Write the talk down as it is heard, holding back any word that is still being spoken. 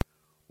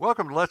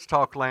Welcome to Let's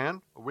Talk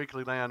Land, a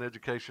weekly land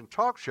education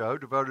talk show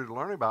devoted to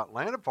learning about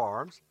land and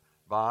farms,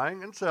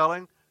 buying and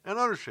selling, and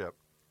ownership,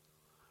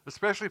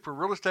 especially for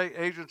real estate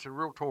agents and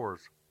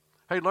realtors.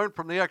 Hey, learn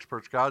from the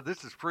experts, guys.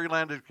 This is free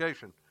land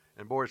education,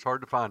 and boy, it's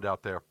hard to find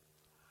out there.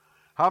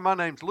 Hi, my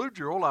name's Lou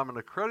Jewell. I'm an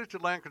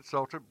accredited land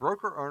consultant,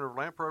 broker, owner of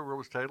Land Pro Real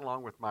Estate,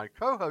 along with my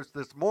co-host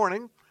this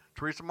morning,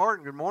 Teresa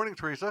Martin. Good morning,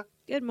 Teresa.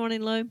 Good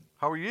morning, Lou.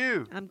 How are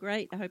you? I'm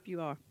great. I hope you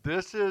are.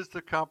 This is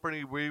the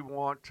company we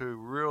want to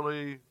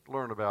really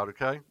learn about,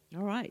 okay?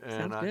 All right.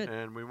 Sounds good.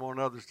 And we want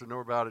others to know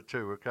about it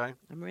too, okay?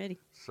 I'm ready.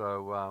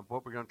 So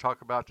what we're going to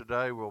talk about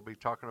today, we'll be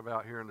talking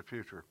about here in the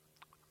future.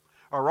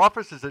 Our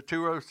office is at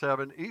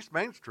 207 East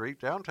Main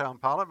Street, downtown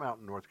Pilot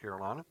Mountain, North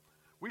Carolina.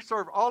 We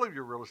serve all of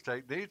your real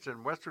estate needs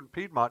in western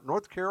Piedmont,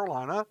 North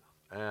Carolina,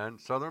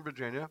 and southern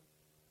Virginia.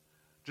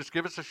 Just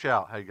give us a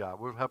shout. Hey, guy,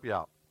 we'll help you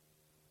out.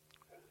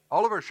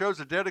 All of our shows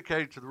are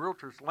dedicated to the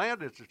Realtors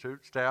Land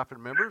Institute staff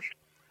and members.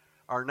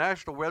 Our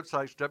national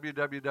website's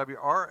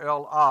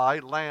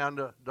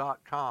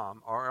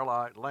www.rliland.com,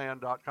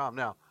 rliland.com.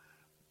 Now,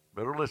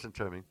 better listen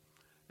to me.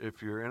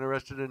 If you're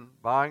interested in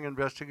buying,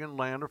 investing in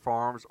land or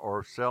farms,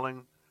 or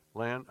selling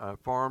land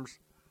farms,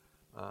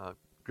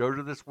 go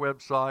to this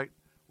website.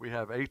 We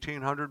have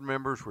 1,800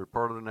 members. We're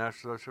part of the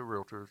National Association of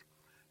Realtors,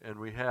 and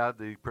we have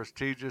the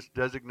prestigious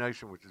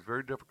designation, which is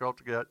very difficult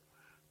to get,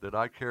 that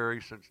I carry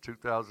since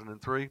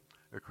 2003,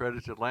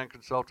 accredited land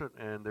consultant,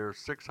 and there's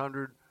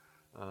 600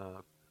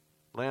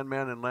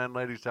 landmen and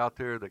landladies out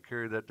there that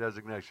carry that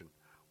designation.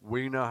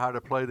 We know how to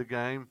play the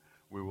game.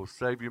 We will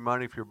save you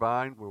money if you're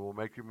buying. We will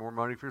make you more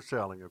money if you're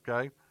selling,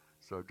 okay?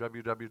 So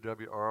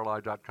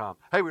www.rli.com.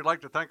 Hey, we'd like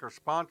to thank our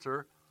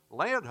sponsor,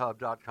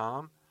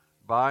 landhub.com.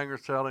 Buying or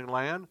selling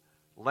land?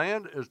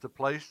 Land is the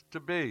place to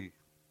be.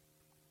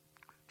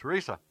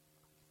 Teresa.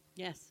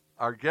 Yes.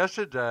 Our guest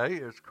today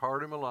is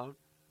Carter Malone,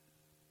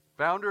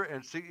 founder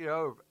and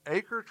CEO of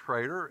Acre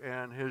Trader,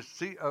 and his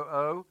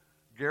COO,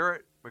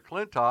 Garrett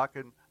McClintock.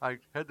 And I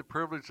had the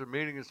privilege of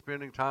meeting and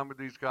spending time with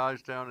these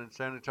guys down in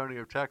San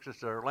Antonio,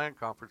 Texas at our land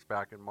conference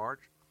back in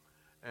March.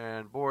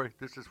 And boy,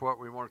 this is what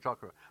we want to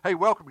talk about. Hey,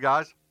 welcome,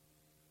 guys.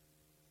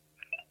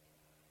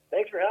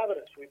 Thanks for having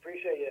us. We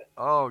appreciate you.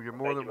 Oh, you're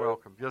more than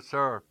welcome. Yes,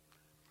 sir.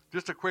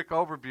 Just a quick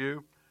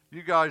overview.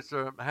 You guys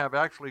have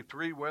actually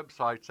 3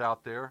 websites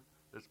out there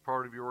as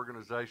part of your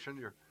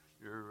organization.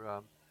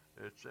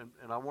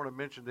 And I want to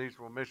mention these.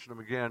 We'll mention them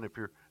again. If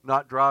you're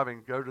not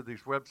driving, go to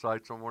these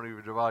websites on one of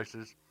your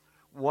devices.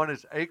 One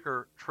is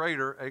Acre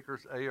Trader,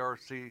 Acres,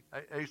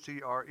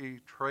 A-C-R-E,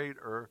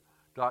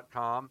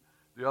 trader.com.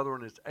 The other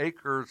one is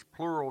Acres,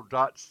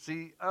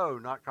 plural.co,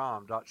 not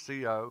com,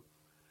 .co.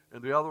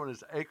 And the other one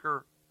is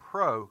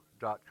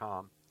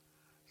acrepro.com.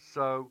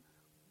 So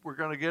we're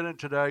going to get in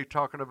today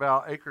talking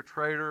about Acre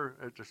Trader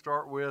to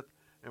start with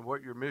and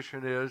what your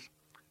mission is,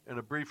 and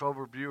a brief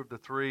overview of the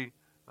 3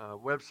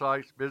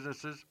 websites,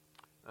 businesses,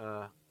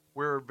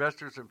 where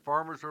investors and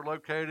farmers are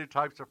located,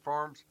 types of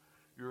farms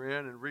you're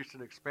in, and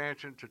recent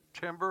expansion to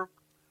timber,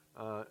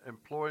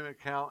 employment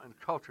count, and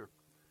culture.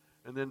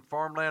 And then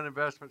farmland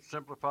investment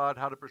simplified,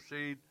 how to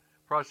proceed,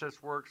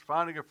 process works,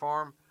 finding a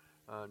farm,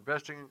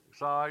 investing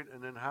side,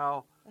 and then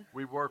how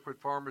we work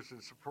with farmers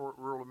and support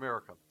rural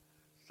America.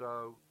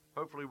 So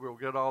hopefully we'll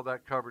get all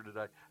that covered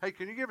today. Hey,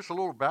 can you give us a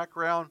little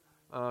background,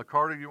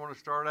 Carter? You want to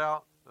start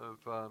out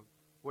of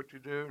what you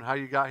do and how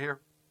you got here?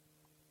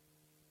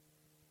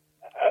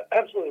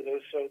 Absolutely, Lou.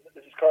 So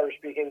this is Carter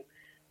speaking.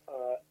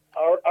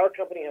 Our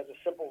company has a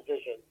simple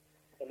vision,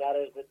 and that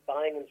is that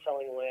buying and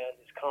selling land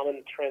is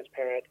common,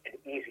 transparent, and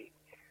easy.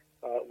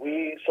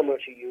 We, similar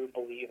to you,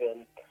 believe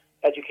in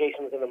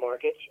education within the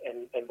market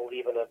and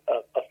believe in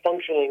a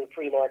functioning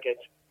free market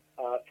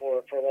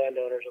for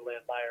landowners and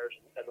land buyers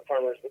and the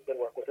farmers that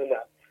work within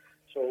that.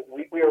 So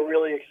we are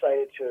really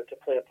excited to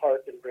play a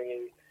part in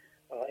bringing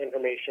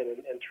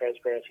information and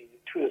transparency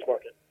to this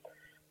market.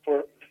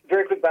 For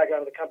very quick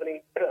background of the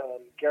company,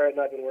 Garrett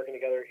and I have been working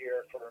together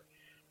here for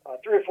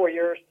 3 or 4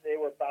 years. Today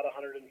we're about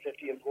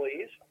 150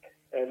 employees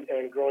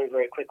and growing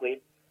very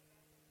quickly.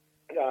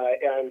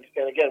 And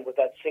again, with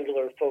that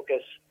singular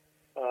focus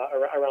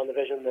around the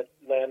vision that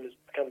land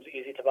becomes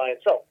easy to buy and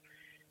sell.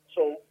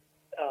 So,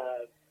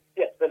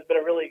 it's been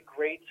a really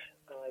great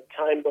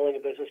time building a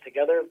business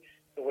together.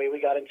 The way we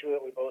got into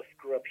it, we both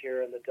grew up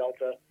here in the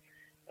Delta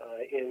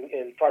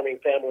in farming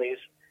families,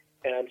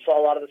 and saw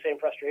a lot of the same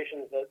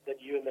frustrations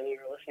that you and many of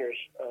your listeners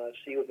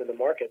see within the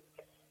market,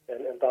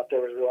 and thought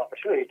there was a real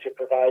opportunity to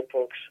provide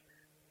folks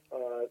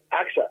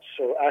access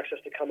to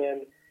come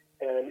in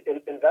and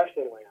invest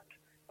in land,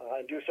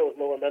 and do so with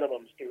lower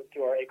minimums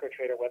through our Acre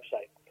Trader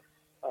website,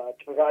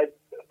 to provide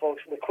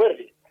folks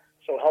liquidity,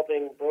 so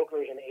helping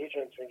brokers and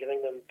agents and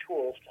giving them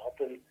tools to help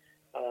them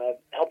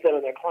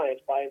and their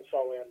clients buy and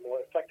sell land more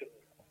effectively,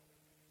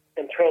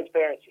 and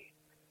transparency.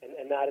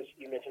 And that, as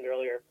you mentioned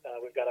earlier,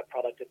 we've got a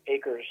product at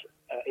Acres,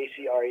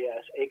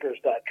 A-C-R-E-S,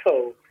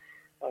 acres.co,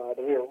 that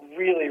we are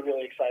really,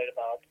 really excited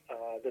about,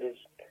 that is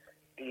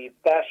the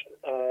best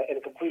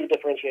and completely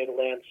differentiated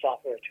land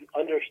software to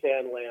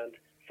understand land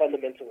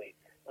fundamentally,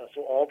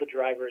 So all the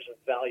drivers of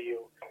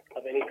value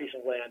of any piece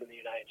of land in the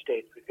United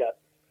States, we've got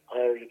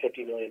 150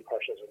 million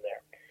parcels in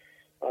there.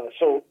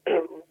 So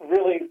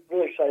really,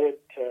 really excited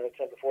to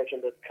have the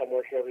fortune to come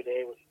work here every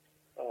day with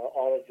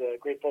all of the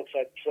great folks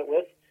I sit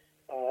with,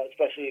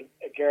 especially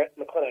Garrett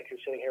McClintock, who's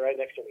sitting here right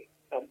next to me.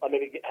 I'll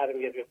maybe have him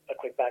give you a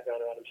quick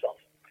background around himself.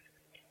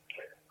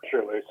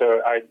 Sure, Lou.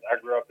 So I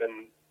grew up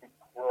in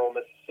rural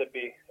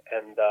Mississippi,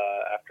 and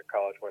after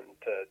college went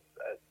into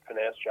a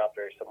finance job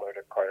very similar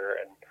to Carter,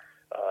 and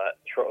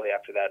shortly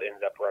after that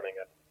ended up running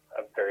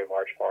a very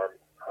large farm,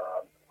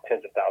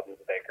 tens of thousands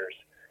of acres.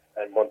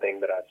 And one thing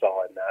that I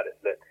saw in that is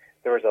that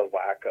there was a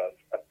lack of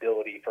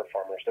ability for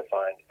farmers to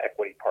find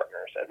equity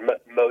partners, and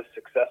most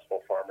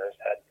successful farmers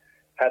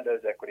had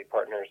those equity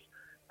partners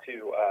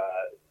to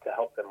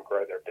help them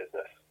grow their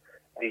business.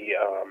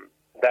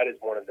 That is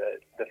one of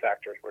the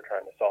factors we're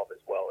trying to solve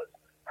as well, is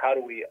how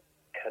do we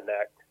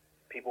connect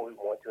people who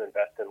want to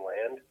invest in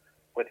land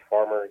with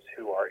farmers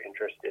who are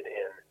interested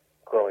in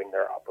growing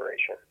their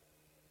operation.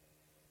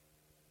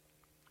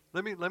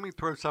 Let me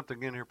throw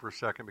something in here for a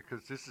second,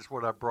 because this is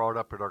what I brought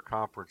up at our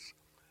conference.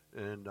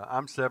 And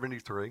I'm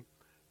 73,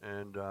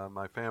 and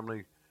my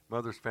family,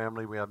 mother's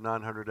family, we have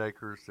 900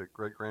 acres that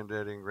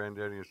great-granddaddy and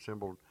granddaddy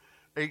assembled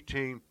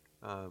 18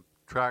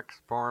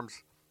 tracts,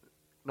 farms,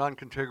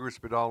 non-contiguous,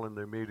 but all in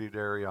the immediate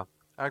area.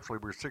 Actually,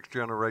 we're 6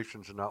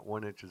 generations and not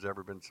 1 inch has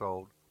ever been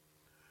sold.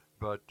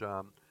 But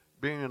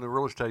being in the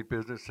real estate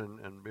business and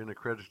being an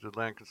accredited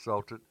land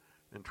consultant,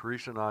 and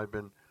Teresa and I have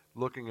been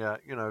looking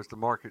at, as the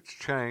markets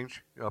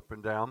change up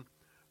and down,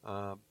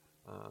 how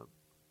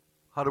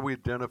do we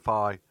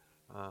identify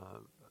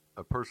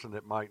a person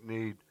that might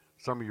need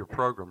some of your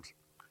programs?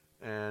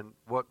 And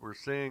what we're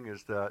seeing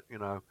is that,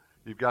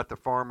 you've got the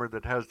farmer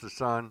that has the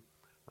son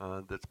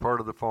that's part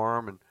of the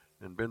farm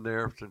and been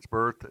there since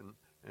birth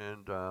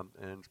and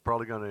is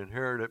probably going to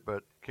inherit it,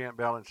 but can't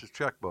balance his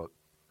checkbook.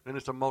 And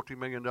it's a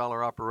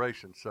multi-million-dollar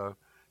operation, so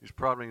he's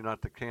probably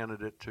not the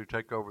candidate to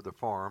take over the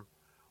farm.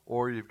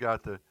 Or you've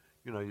got the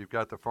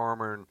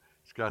farmer and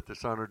he's got the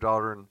son or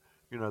daughter, and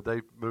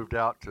they've moved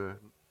out to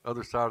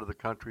other side of the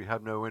country,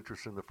 have no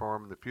interest in the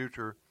farm in the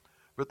future,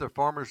 but the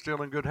farmer's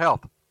still in good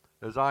health,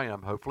 as I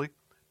am, hopefully,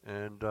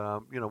 and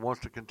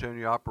wants to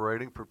continue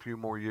operating for a few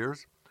more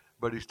years,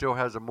 but he still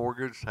has a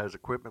mortgage, has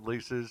equipment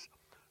leases,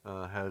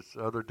 has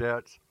other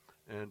debts,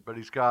 but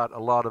he's got a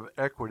lot of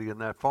equity in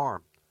that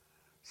farm.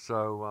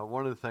 So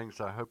one of the things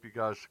I hope you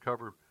guys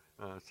cover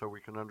so we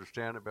can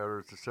understand it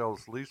better is the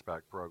sales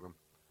leaseback program.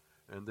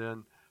 And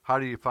then how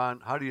do you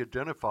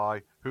identify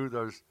who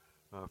those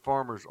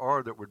farmers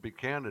are that would be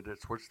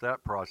candidates? What's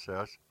that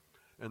process?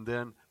 And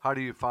then how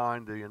do you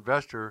find the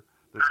investor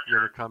that's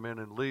going to come in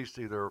and lease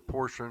either a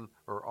portion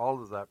or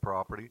all of that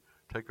property,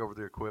 take over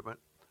the equipment,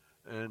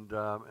 and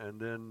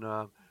then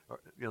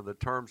the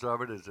terms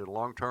of it? Is it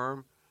long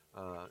term?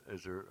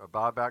 Is there a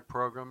buyback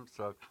program?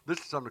 So this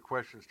is some of the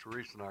questions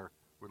Teresa and I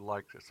would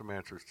like some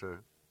answers to.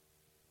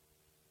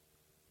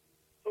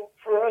 So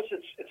for us,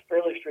 it's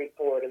fairly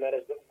straightforward, and that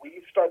is that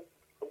we start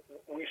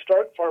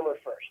farmer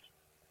first.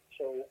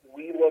 So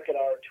we look at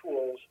our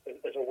tools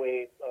as a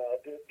way,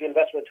 the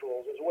investment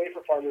tools, as a way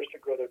for farmers to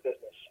grow their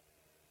business.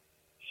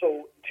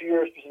 So to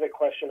your specific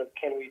question of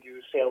can we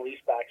do sale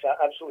leasebacks,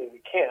 absolutely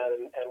we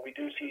can, and we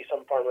do see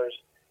some farmers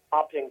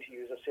opting to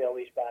use a sale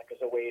leaseback as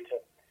a way to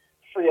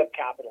free up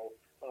capital.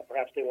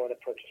 Perhaps they want to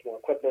purchase more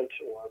equipment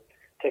or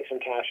take some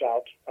cash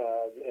out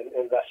and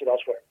invest it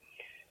elsewhere.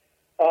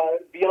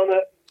 Beyond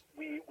that,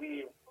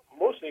 we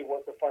mostly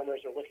work with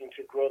farmers who are looking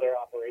to grow their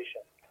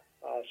operation.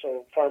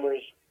 So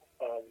farmers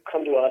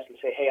come to us and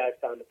say, hey, I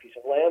found a piece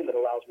of land that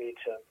allows me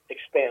to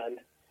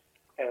expand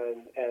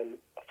and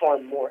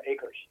farm more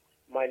acres.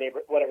 My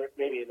neighbor, whatever,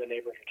 maybe the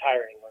neighbor's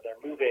retiring or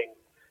they're moving,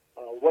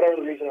 whatever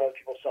the reason other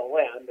people sell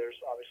land, there's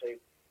obviously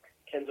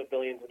tens of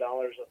billions of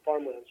dollars of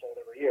farmland sold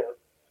every year.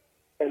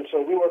 And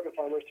so we work with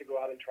farmers to go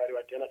out and try to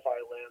identify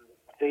land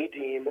they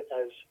deem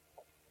as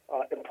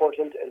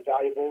important and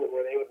valuable and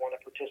where they would want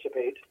to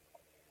participate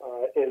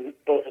in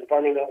both in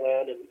farming that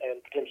land and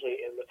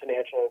potentially in the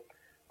financial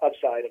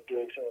upside of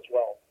doing so as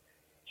well.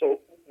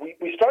 So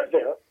we start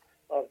there.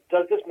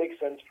 Does this make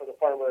sense for the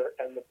farmer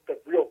and the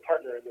real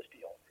partner in this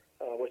deal,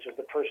 which is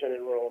the person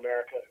in rural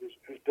America whose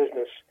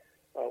business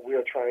we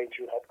are trying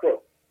to help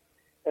grow?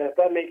 And if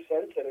that makes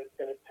sense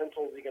and it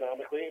pencils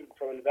economically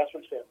from an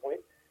investment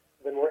standpoint,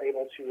 then we're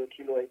able to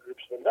accumulate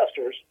groups of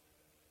investors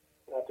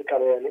to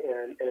come in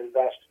and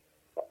invest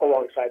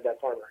alongside that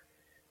farmer.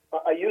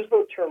 I use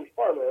the term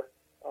farmer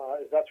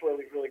as that's where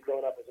we've really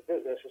grown up as a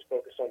business, is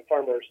focused on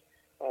farmers.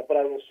 But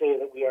I will say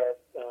that we are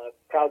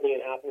proudly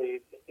and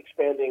happily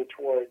expanding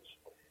towards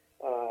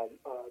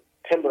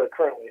timber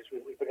currently. So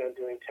we've begun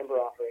doing timber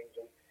offerings,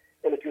 and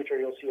in the future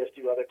you'll see us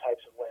do other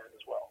types of land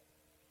as well.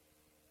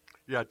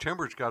 Yeah,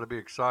 timber's got to be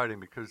exciting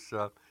because,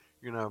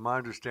 my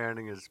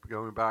understanding is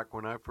going back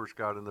when I first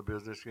got in the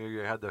business, you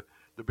had the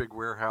big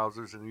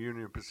warehouses in the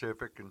Union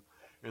Pacific,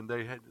 and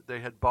they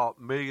had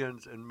bought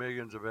millions and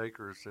millions of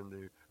acres in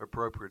the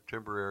appropriate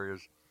timber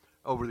areas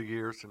over the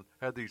years and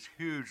had these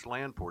huge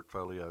land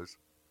portfolios.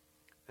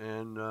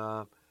 And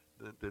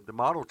the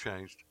model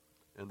changed,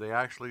 and they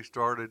actually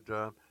started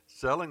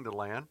selling the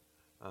land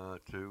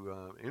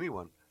to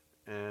anyone,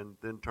 and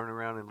then turn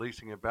around and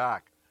leasing it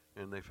back.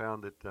 And they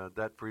found that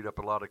that freed up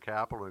a lot of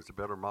capital, and it's a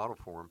better model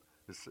for them.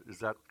 Is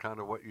that kind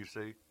of what you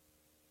see?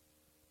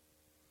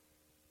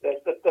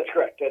 That's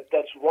correct.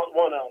 That's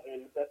one of,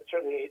 and that's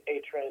certainly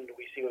a trend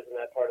we see within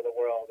that part of the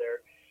world.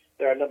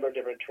 There are a number of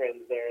different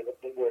trends there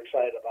that we're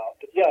excited about.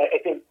 But yeah, I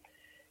think,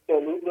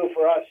 Lou,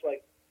 for us,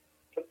 like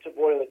to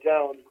boil it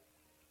down,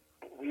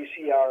 we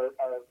see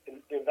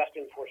the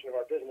investing portion of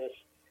our business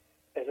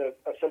as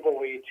a simple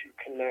way to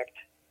connect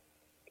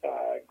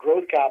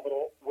growth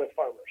capital with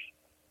farmers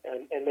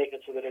and make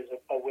it so that it's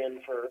a win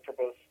for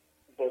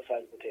both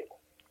sides of the table.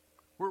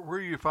 Where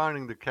are you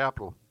finding the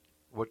capital?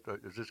 What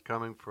is this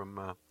coming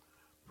from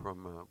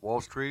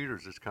Wall Street, or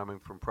is this coming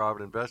from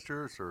private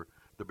investors, or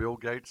the Bill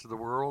Gates of the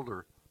world,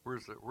 or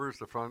where's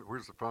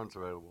the funds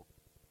available?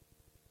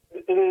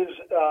 It is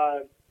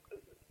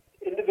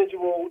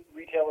individual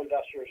retail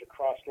investors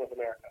across North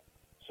America.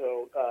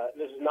 So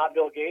this is not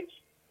Bill Gates.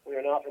 We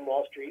are not from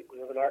Wall Street. We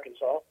live in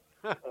Arkansas.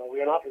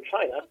 We are not from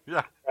China.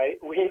 Yeah. Right.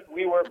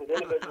 We work with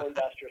individual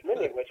investors,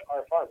 many of which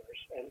are farmers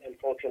and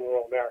folks in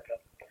rural America.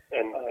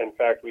 And in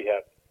fact, we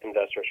have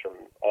investors from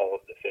all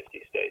of the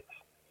 50 states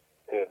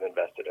who have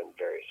invested in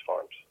various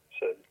farms.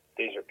 So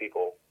these are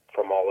people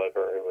from all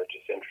over who are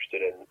just interested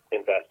in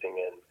investing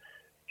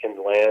in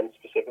land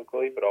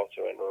specifically, but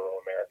also in rural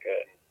America.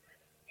 And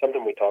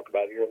something we talk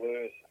about here,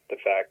 Lou, is the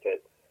fact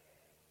that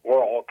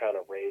we're all kind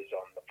of raised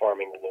on the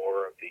farming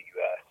lore of the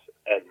U.S.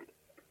 And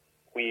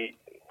we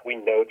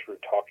know through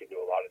talking to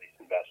a lot of these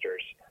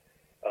investors,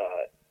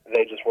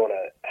 they just want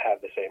to have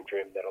the same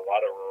dream that a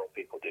lot of rural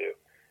people do.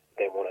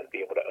 They want to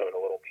be able to own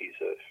a little piece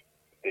of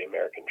the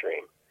American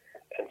dream.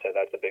 And so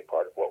that's a big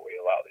part of what we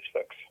allow these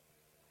folks.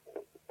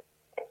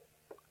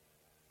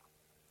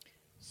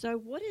 So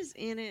what is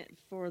in it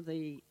for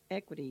the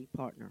equity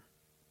partner?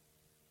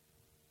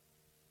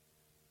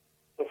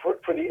 So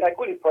for the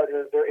equity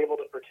partner, they're able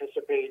to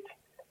participate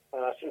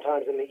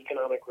sometimes in the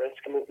economic rents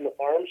coming from the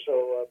farm,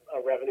 so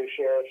a revenue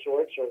share of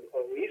sorts or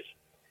lease.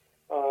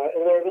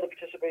 And they're able to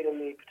participate in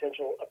the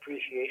potential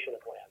appreciation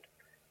of land.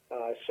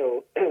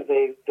 So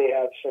they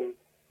have some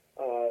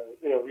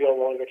real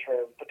longer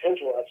term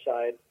potential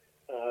upside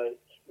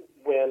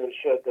when and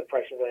should the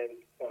price of land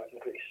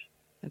increase.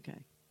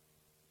 Okay.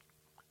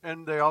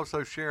 And they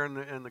also share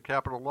in the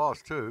capital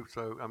loss too.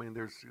 So I mean,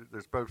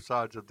 there's both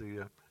sides of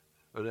the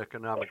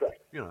economic. That's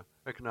right.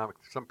 Economic.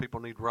 Some people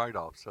need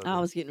write-offs. So I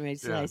was getting ready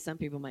to say yeah. some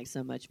people make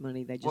so much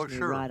money they just need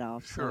sure,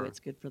 write-offs, sure. so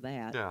it's good for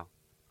that. Yeah.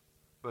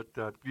 But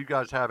you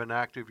guys have an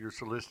active. You're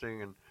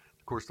soliciting, and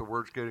of course the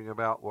word's getting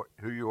about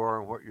who you are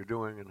and what you're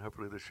doing, and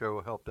hopefully the show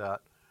will help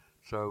that.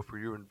 So for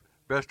you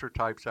investor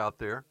types out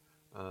there,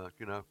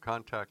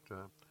 contact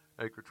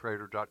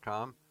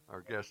acretrader.com,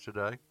 our guest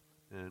today,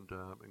 and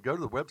go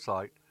to the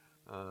website.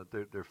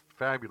 They're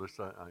fabulous.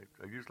 I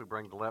usually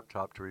bring the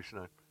laptop, Teresa,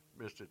 and I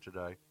missed it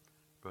today.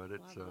 But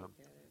it's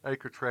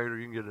Acre Trader.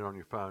 You can get it on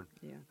your phone.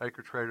 Yeah.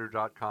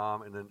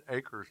 acretrader.com, and then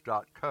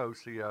acres.co,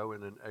 C-O,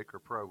 and then Acre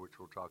Pro, which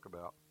we'll talk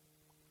about.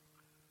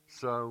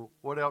 So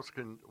what else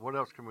can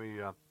we?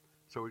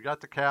 So we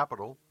got the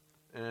capital,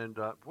 and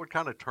what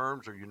kind of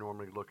terms are you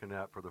normally looking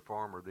at for the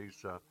farm? Are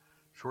these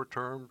short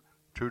term,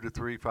 2 to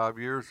 3, 5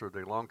 years? Are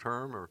they long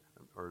term, or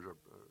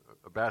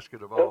a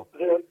basket of all?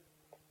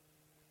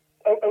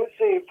 I would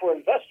say for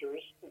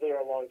investors, they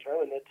are long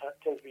term, and it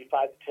tends to be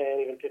 5 to 10,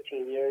 even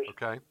 15 years.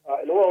 Okay.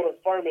 In the world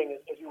of farming,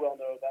 as you well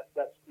know,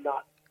 that's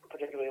not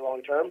particularly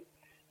long term,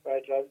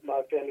 right?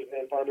 My family's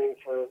been farming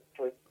for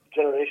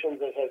generations,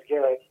 as has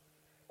Garrett.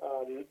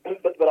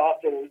 But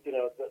often,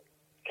 the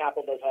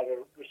capital does have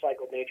a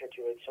recycled nature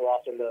to it, so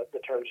often the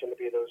terms tend to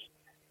be those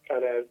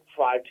kind of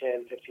 5,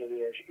 10, 15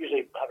 years,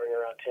 usually hovering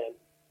around 10.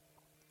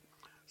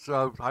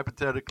 So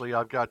hypothetically,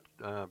 I've got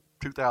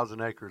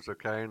 2,000 acres,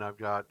 okay, and I've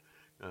got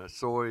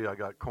soy, I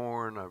got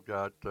corn, I've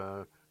got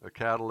a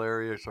cattle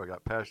area, so I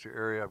got pasture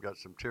area, I've got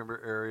some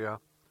timber area,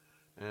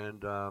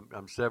 and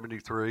I'm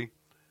 73.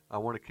 I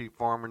want to keep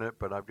farming it,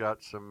 but I've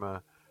got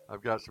some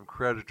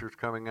creditors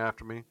coming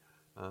after me,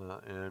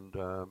 and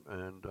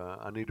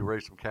I need to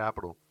raise some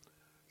capital.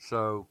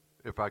 So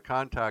if I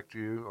contact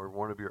you or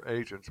one of your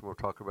agents, and we'll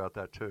talk about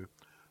that too,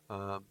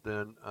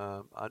 then I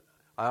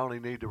only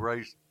need to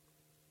raise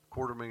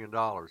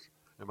 $250,000,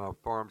 and my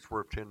farm's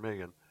worth $10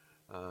 million,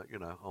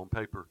 on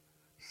paper.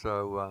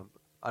 So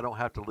I don't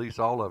have to lease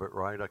all of it,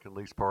 right? I can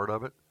lease part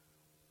of it.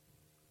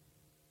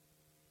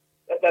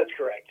 That's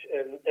correct,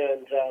 and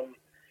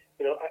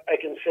I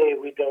can say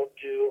we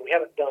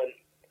haven't done.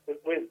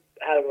 We've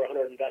had over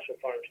 100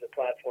 investment farms in the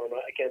platform.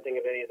 I can't think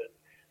of any that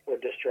were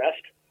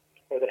distressed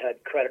or that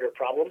had creditor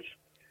problems.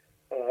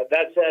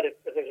 That said, if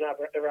there's an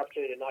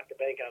opportunity to knock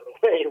the bank out of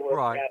the way, we're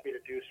happy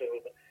to do so.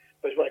 But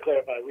I just want to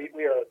clarify, we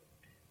are,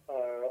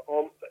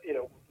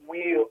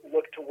 we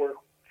look to work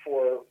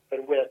for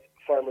and with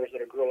farmers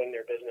that are growing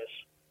their business,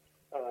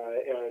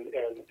 and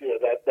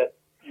that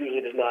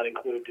usually does not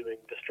include doing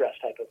distress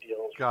type of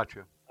deals.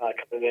 Gotcha.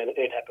 Coming in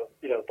any type of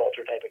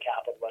vulture type of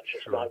capital. That's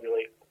just not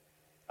really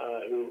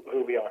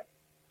who we are.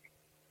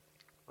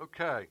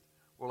 Okay.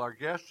 Well, our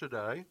guest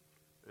today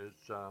is,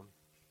 hold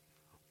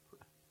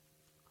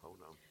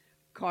on.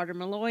 Carter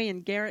Malloy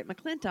and Garrett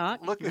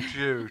McClintock. Look at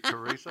you,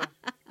 Teresa.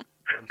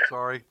 I'm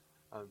sorry.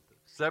 I'm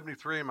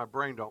 73 and my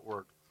brain don't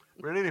work.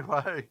 But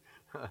anyway,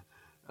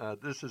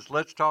 this is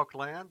Let's Talk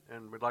Land,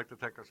 and we'd like to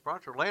thank our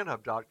sponsor,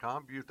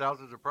 landhub.com. View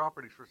thousands of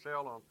properties for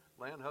sale on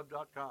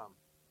landhub.com.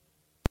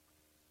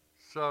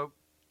 So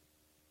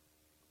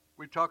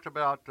we talked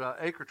about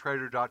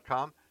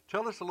acretrader.com.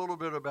 Tell us a little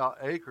bit about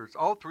Acres.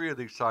 All three of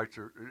these sites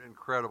are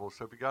incredible.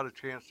 So if you got a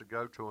chance to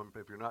go to them,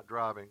 if you're not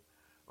driving,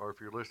 or if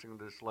you're listening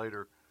to this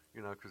later,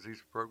 because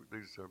these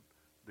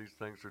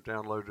things are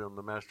downloaded on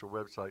the master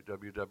website,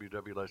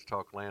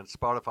 www.letstalkland,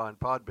 Spotify, and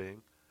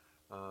Podbean.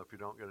 If you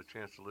don't get a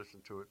chance to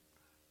listen to it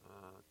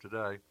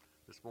today,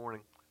 this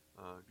morning,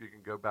 you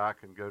can go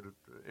back and go to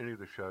any of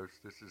the shows.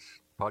 This is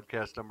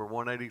podcast number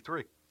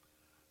 183.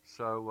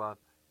 So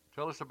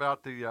tell us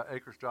about the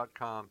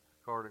acres.com,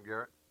 Carter and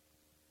Garrett.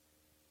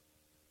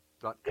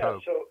 Yeah,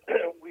 so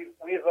we've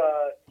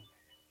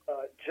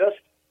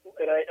just,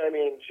 and I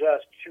mean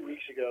just 2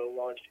 weeks ago,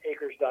 launched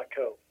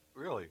acres.co.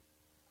 Really?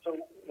 So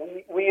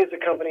we as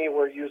a company,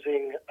 we're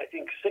using, I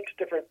think, 6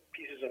 different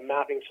pieces of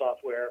mapping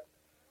software.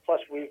 Plus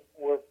we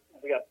work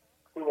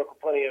with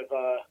plenty of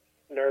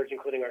nerds,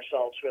 including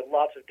ourselves. We have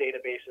lots of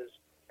databases.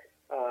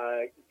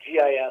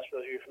 GIS,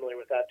 for those of you familiar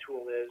with that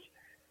tool is,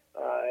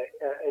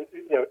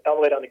 and all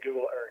the way down to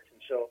Google Earth.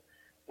 And so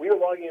we were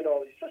logging into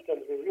all these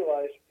systems, and we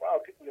realized,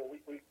 wow,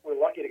 we're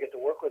lucky to get to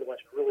work with a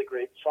bunch of really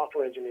great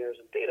software engineers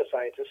and data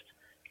scientists.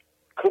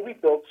 Could we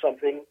build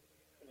something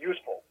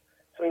useful,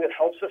 something that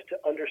helps us to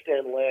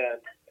understand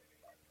land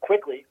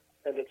quickly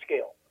and at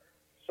scale,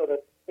 so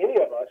that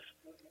any of us,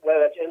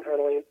 whether that's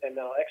internally and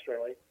now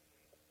externally,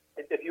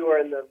 if you are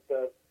in the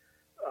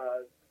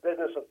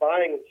business of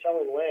buying and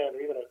selling land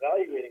or even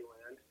evaluating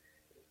land,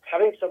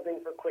 having something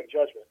for quick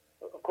judgment.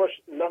 Of course,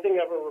 nothing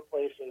ever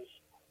replaces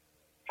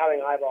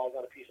having eyeballs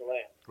on a piece of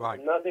land. Right.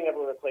 Nothing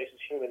ever replaces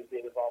humans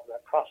being involved in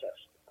that process.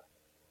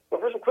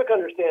 But for some quick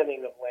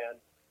understanding of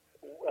land,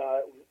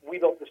 we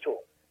built this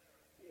tool.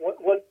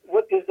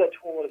 What is that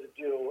tool? What does it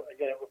do?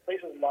 Again, it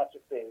replaces lots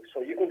of things.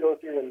 So you can go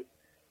through and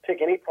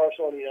pick any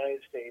parcel in the United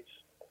States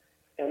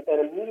and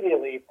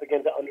immediately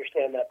begin to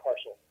understand that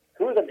parcel.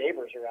 Who are the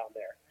neighbors around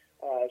there?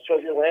 Shows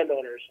you the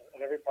landowners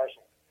of every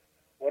parcel.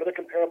 What are the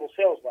comparable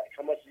sales like?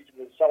 How much has each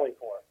been selling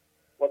for?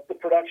 What's the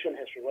production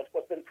history? What's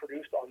been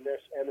produced on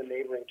this and the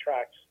neighboring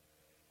tracts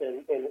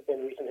in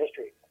recent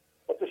history?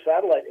 What's the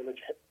satellite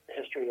image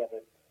history of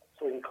it?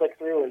 So we can click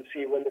through and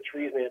see when the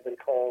trees may have been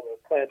culled or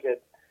planted.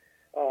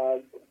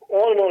 On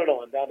and on and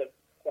on. Down to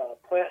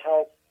plant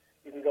health,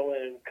 you can go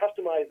in and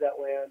customize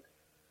that land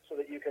so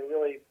that you can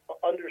really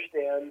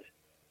understand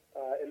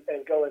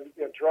and go and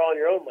draw on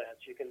your own land.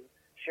 So you can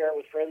share it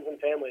with friends and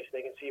family so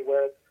they can see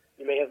where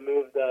you may have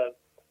moved the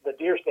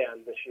deer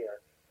stand this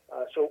year.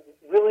 So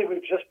really,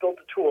 we've just built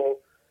a tool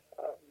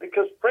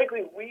because,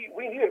 frankly, we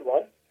needed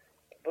one,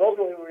 but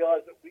ultimately we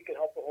realized that we can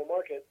help the whole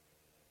market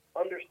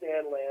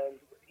understand land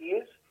with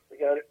ease. We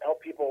can help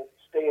people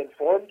stay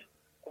informed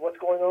of what's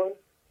going on,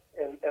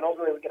 and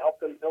ultimately we can help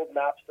them build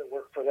maps that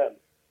work for them.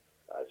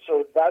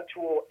 So that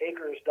tool,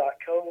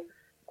 acres.co,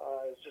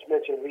 as just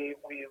mentioned, we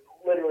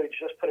literally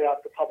just put it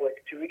out to the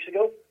public 2 weeks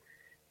ago,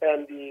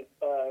 and the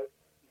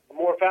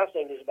more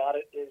fascinating news about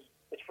it is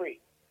it's free.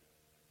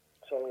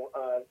 So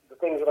the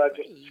things that I've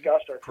just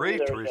discussed are free.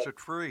 Teresa,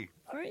 free.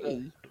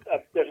 Free.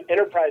 There's an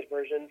enterprise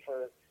version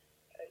for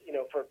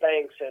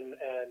banks and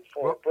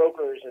for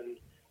brokers and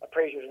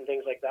appraisers and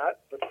things like that.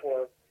 But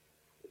for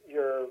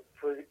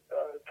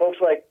folks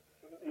like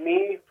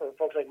me, for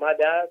folks like my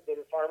dad that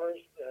are farmers,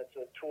 it's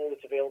a tool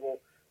that's available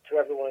to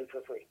everyone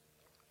for free.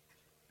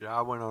 Yeah,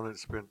 I went on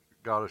and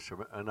got us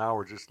an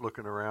hour just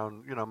looking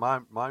around,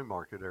 my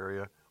market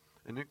area,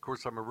 and of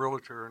course I'm a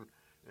realtor,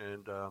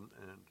 and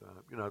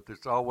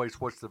there's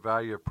always what's the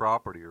value of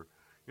property, or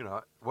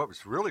what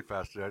was really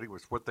fascinating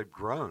was what they've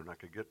grown. I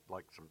could get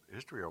like some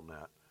history on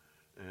that,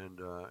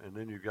 and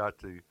then you got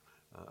the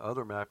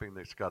other mapping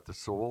that's got the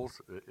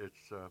soils.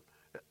 It's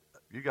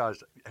you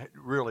guys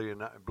really,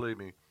 and believe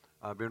me,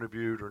 I've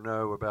interviewed or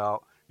know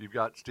about. You've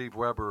got Steve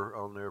Weber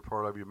on there,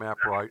 part of your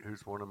MapRight,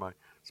 who's one of my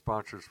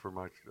sponsors for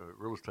my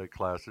real estate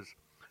classes,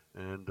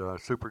 and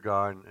super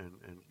guy,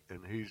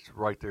 and he's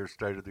right there,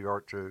 state of the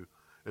art too,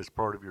 as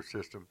part of your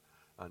system.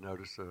 I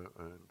notice,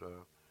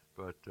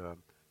 but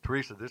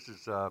Teresa, this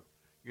is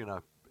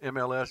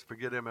MLS.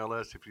 Forget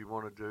MLS if you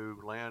want to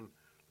do land.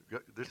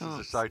 This is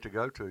the site to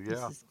go to.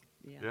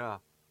 Yeah.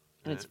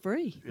 And it's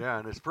free. Yeah,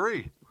 and it's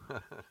free.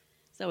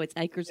 So it's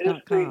acres.com. It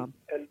is free,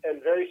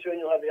 and very soon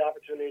you'll have the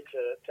opportunity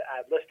to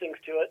add listings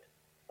to it,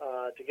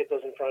 to get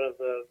those in front of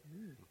the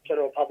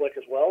general public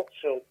as well.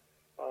 So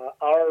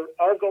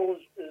our goal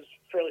is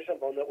fairly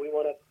simple in that we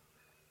want to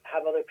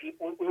have other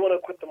people, we want to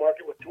equip the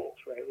market with tools,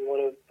 right? We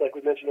want to, like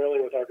we mentioned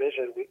earlier with our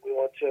vision, we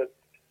want to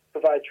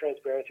provide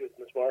transparency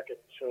within this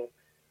market. So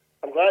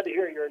I'm glad to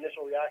hear your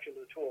initial reaction to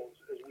the tools,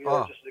 as we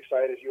are just as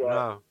excited as you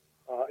are.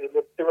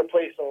 It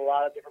replaced a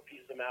lot of different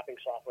pieces of mapping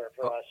software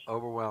for us.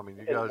 Overwhelming.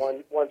 You And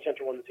guys, one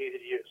central one that's easy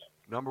to use.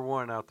 number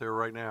one out there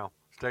right now.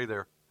 Stay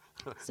there.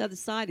 So the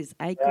site is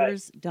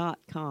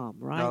acres.com,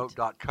 right? No,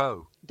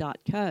 .co.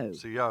 .co.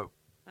 C-O.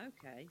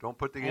 Okay. Don't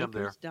put the M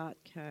there.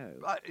 Acres.co.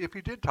 If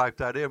you did type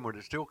that in, would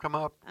it still come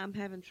up? I'm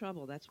having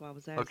trouble. That's why I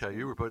was asking. Okay,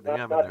 you were putting the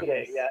M in Not there.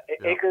 today. Yeah,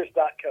 Yeah.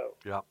 acres.co.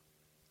 Yeah.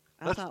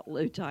 I thought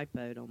Lou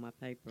typoed on my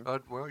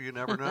paper. Well, you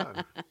never know.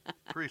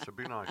 Teresa,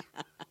 be nice.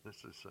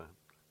 This is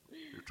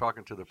you're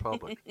talking to the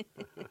public.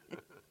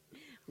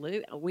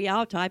 Lou, we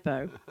all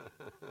typo.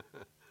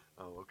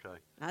 Oh, okay.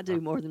 I do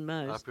more than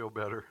I most. feel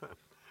better.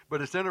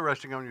 But it's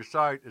interesting on your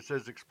site. It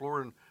says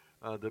exploring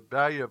the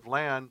value of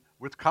land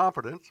with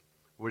confidence,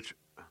 which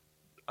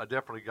I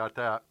definitely got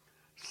that.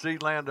 See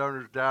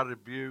landowners' data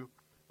view,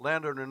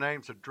 landowner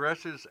names,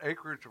 addresses,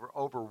 acreage for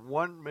over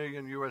 1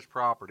 million U.S.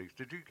 properties.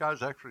 Did you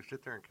guys actually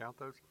sit there and count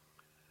those?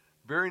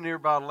 Very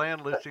nearby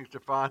land listings to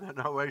find an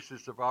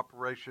oasis of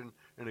operation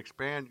and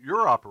expand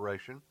your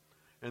operation.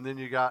 And then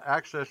you got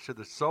access to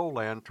the soul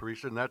land,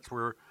 Teresa, and that's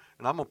where,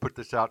 and I'm going to put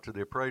this out to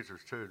the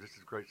appraisers too. This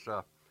is great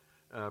stuff.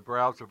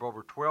 Browse of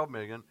over 12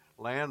 million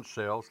land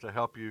sales to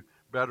help you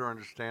better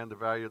understand the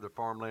value of the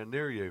farmland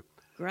near you.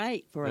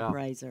 Great for Yeah.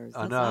 appraisers.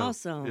 I That's know.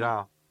 awesome.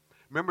 Yeah.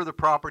 Remember the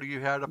property you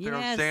had up there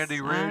on Yes,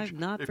 Sandy Ridge? I'm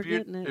not if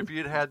forgetting you'd, it. If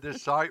you'd had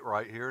this site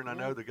right here, and I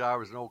know the guy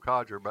was an old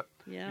codger, but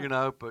Yeah.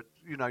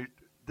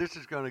 this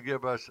is going to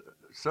give us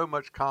so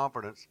much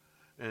confidence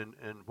in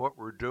what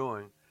we're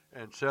doing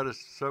and set us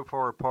so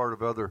far apart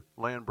of other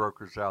land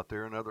brokers out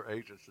there and other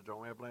agents that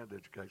don't have land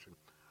education.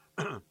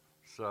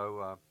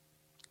 So,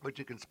 but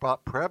you can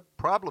spot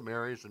problem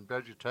areas and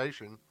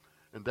vegetation,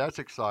 and that's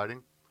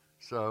exciting.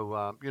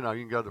 So, you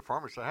can go to the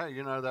farmer and say,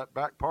 hey, that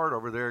back part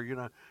over there,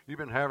 you've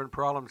been having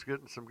problems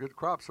getting some good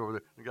crops over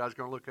there. The guy's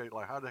going to look at you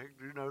like, how the heck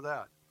do you know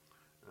that?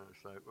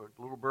 So,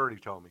 a little birdie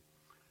told me.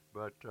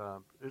 But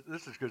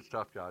this is good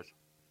stuff, guys.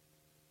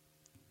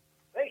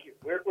 Thank you.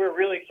 We're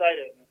really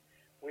excited.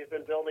 We've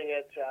been building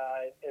it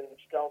in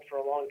stealth for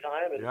a long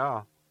time, and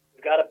Yeah,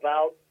 we've got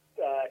about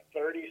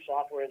 30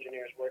 software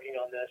engineers working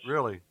on this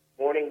really.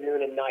 morning,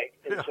 noon, and night.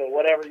 And Yeah. so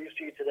whatever you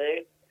see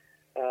today,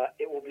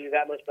 it will be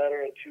that much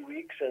better in 2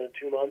 weeks and in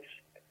 2 months.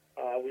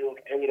 We will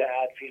continue to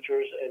add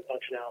features and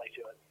functionality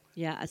to it.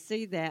 Yeah, I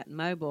see that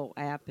mobile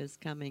app is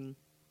coming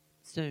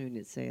soon,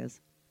 it says.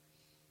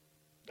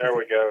 There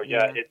we go.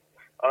 Yeah, Yeah.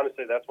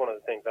 Honestly, that's one of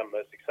the things I'm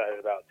most excited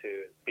about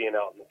too, is being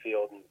out in the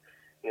field and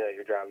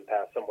you're driving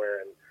past somewhere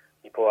and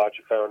you pull out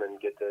your phone and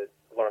get to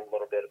learn a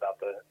little bit about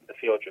the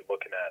field you're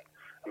looking at.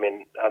 I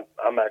mean,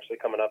 I'm actually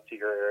coming up to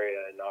your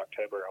area in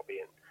October. I'll be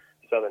in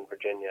Southern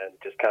Virginia and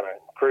just kind of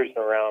cruising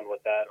around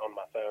with that on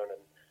my phone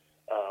and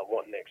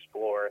wanting to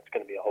explore. It's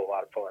going to be a whole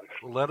lot of fun.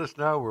 Well, let us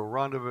know. We'll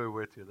rendezvous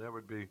with you. That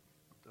would be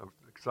an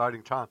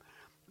exciting time.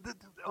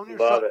 On your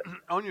Love it.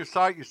 On your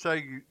site, you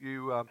say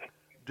you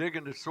dig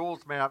into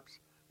soils maps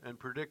and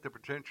predict the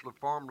potential of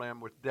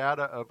farmland with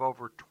data of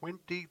over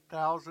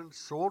 20,000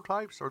 soil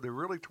types. Are there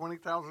really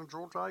 20,000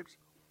 soil types?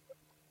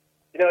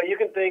 You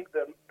can thank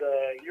the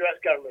U.S.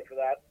 government for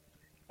that.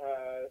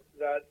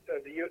 The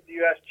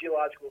U.S.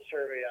 Geological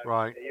Survey,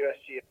 Right. the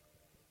USGS,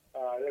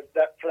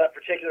 for that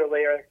particular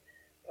layer,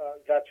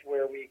 that's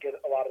where we get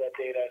a lot of that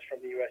data is from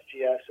the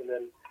USGS, and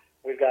then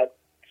we've got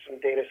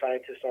some data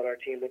scientists on our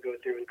team that go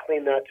through and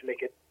clean that to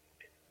make it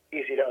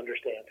easy to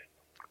understand.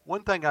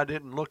 One thing I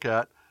didn't look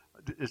at,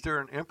 is there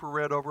an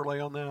infrared overlay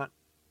on that?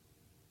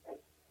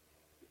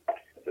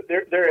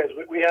 There is.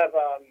 We have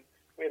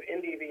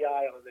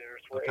NDVI on there,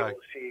 so we're Okay. able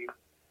to see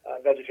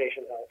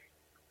vegetation health.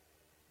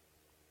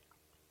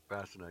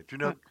 Fascinating.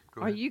 Go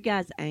Are ahead. you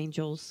guys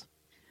angels?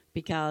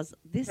 Because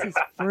this is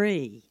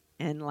free,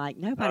 and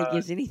nobody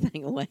gives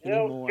anything away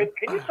anymore.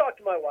 Can you talk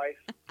to my wife?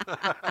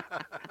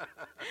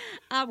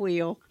 I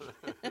will.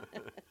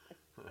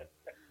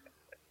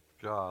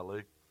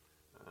 Golly.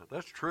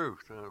 That's true.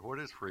 What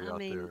is free I out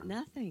mean, there?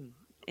 nothing.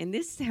 And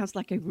this sounds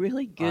like a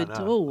really good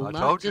know. tool, I not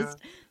told ya.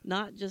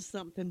 not just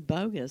something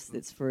bogus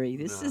that's free.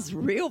 This No. is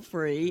real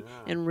free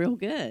Yeah. and real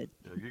good.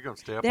 Yeah, you're going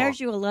to stay up There's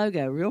you a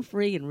logo, real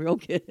free and real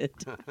good.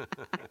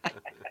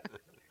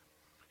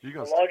 You're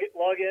going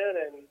Log in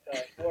and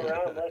explore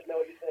around and let us know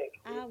what you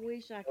think. I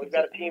wish I could. We've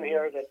got a team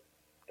here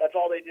that's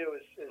all they do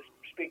is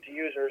speak to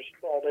users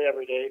all day,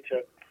 every day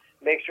to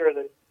make sure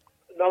that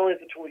not only is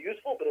the tool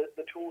useful, but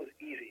the tool is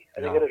easy.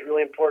 I think Yeah. it is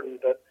really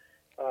important that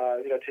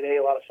today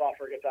a lot of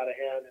software gets out of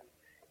hand and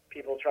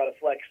people try to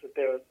flex that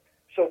they're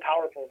so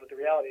powerful, but the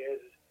reality is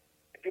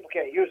if people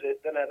can't use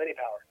it, they don't have any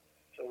power.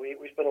 So we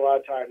spend a lot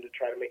of time to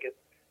try to make it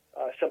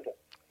simple.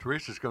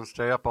 Teresa's going to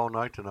stay up all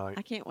night tonight.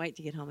 I can't wait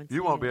to get home and You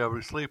see won't it. be able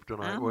to sleep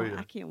tonight, will you?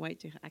 I can't wait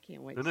to. I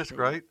can't wait. Isn't to this see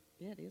great? It.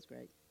 Yeah, it is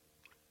great.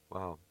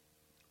 Wow.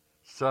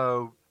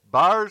 So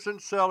buyers and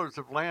sellers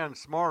of land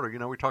smarter.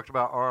 We talked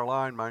about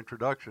RLI in my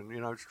introduction.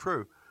 It's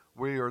true.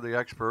 We are the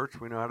experts.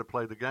 We know how to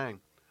play the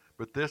game.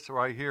 But this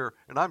right here,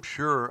 and I'm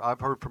sure I've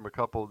heard from a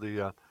couple of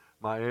the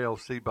my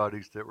ALC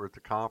buddies that were at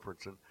the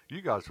conference, and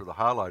you guys were the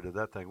highlight of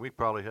that thing. We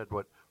probably had,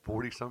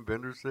 40-some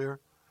vendors there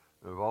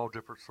of all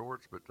different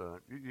sorts, but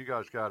you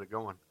guys got it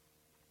going.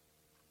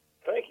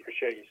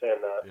 appreciate you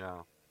saying that.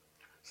 Yeah.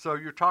 So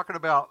you're talking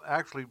about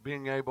actually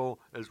being able,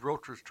 as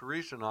realtors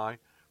Teresa and I,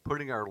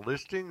 putting our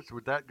listings.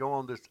 Would that go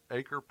on this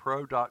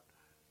acrepro.co?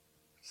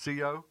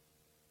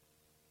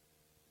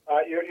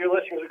 Your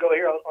listings will go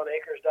here on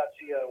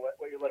acres.co,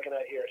 what you're looking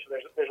at here. So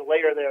there's a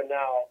layer there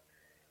now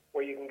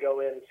where you can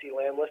go in and see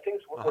land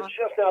listings. We're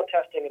just now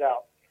testing it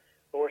out,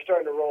 but we're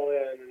starting to roll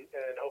in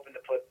and hoping to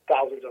put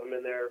thousands of them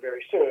in there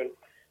very soon.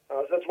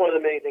 So that's one of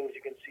the many things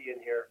you can see in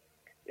here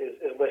is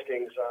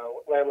listings,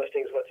 land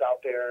listings, what's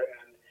out there,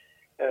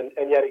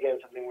 and yet again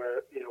something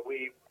where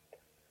we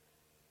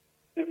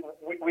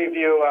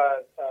view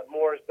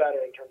more is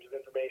better in terms of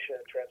information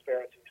and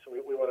transparency. So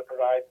we want to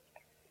provide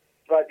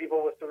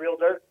people with the real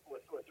dirt,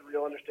 with the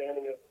real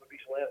understanding of a piece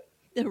of land.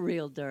 The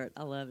real dirt.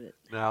 I love it.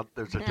 Now,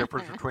 there's a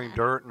difference between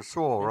dirt and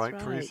soil, right,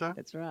 Teresa?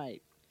 That's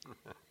right.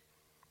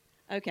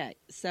 Okay,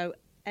 so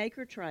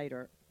Acre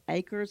Trader,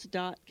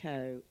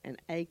 acres.co,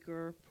 and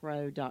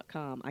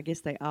acrepro.com, I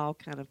guess they all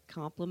kind of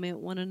complement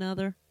one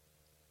another?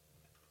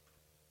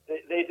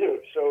 They do.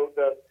 So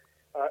the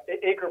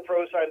Acre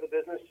Pro side of the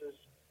business is,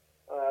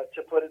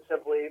 to put it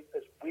simply,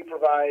 is we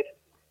provide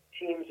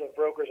teams of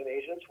brokers and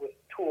agents with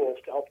tools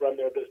to help run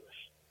their business.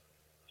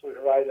 So we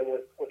provide them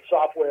with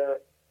software,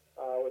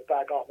 with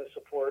back office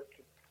support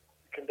to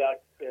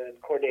conduct and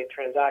coordinate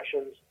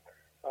transactions.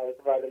 We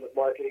provide them with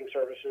marketing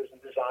services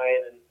and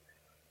design and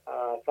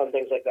fun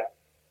things like that.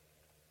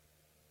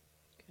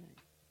 Okay.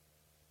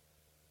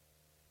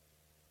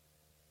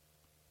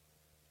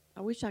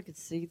 I wish I could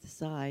see the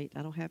site.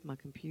 I don't have my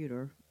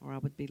computer, or I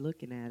would be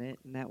looking at it,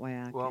 and that way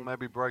I could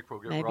maybe break will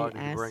get maybe Rodney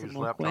to ask bring some his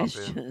more laptop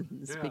questions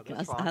in. Yeah, because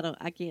that's fine.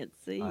 I can't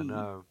see. I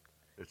know.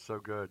 It's so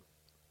good.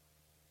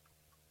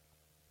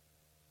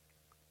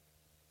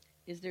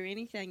 Is there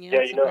anything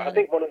else? Yeah, I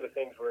think one of the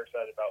things we're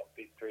excited about with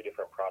these three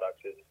different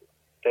products is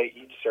they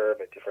each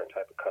serve a different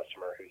type of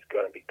customer who's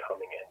going to be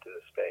coming into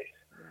the space.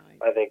 Right.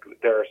 I think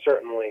there are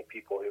certainly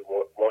people who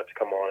want to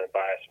come on and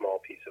buy a small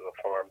piece of a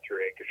farm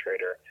through Acre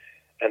Trader,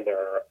 and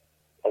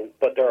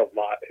but there are a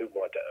lot who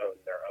want to own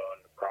their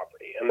own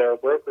property, and there are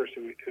brokers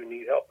who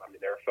need help. I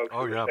mean, there are folks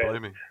who are saying,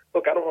 believe me.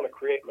 "Look, I don't want to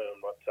create my own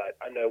website.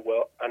 I know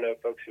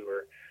folks who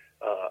are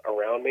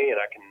around me, and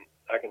I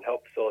can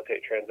help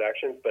facilitate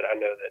transactions, but I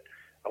know that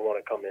I want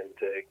to come in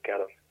to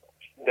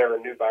there are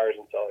new buyers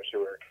and sellers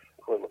who are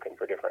looking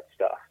for different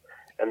stuff."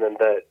 And then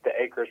the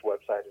Acres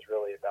website is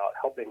really about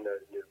helping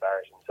those new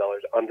buyers and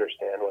sellers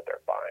understand what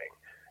they're buying.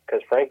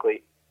 Because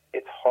frankly,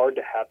 it's hard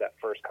to have that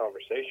first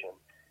conversation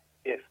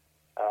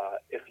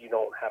if you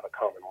don't have a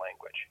common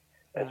language.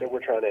 And so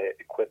we're trying to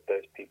equip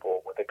those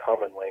people with a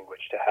common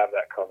language to have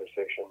that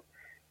conversation,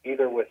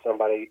 either with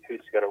somebody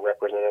who's going to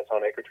represent us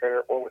on Acre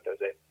Trader or with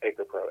those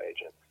Acre Pro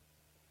agents.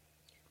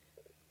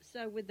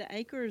 So with the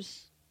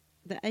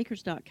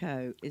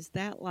acres.co, is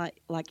that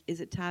like is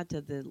it tied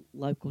to the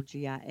local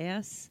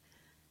GIS?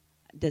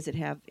 Does it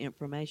have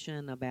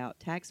information about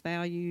tax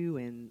value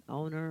and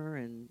owner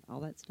and all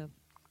that stuff?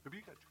 Have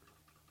you got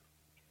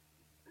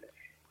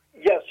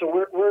Yeah, so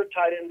we're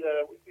tied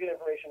into, we get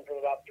information from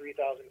about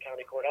 3,000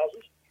 county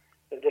courthouses,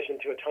 in addition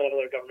to a ton of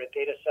other government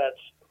data sets.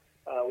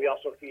 We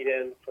also feed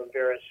in from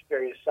various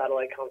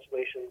satellite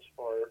constellations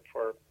for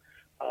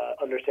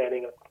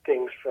understanding of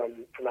things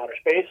from outer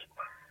space,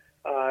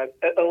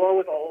 along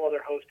with a whole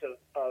other host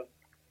of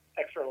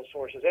external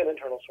sources and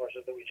internal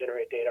sources that we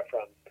generate data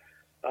from.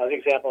 As an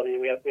example,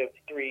 we have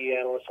 3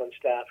 analysts on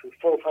staff who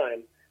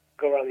full-time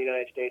go around the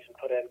United States and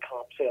put in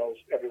comp sales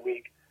every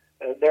week.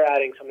 And they're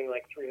adding something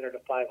like 300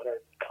 to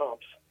 500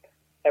 comps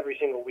every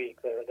single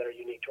week that are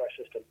unique to our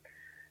system.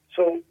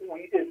 So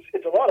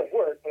it's a lot of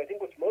work, but I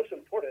think what's most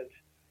important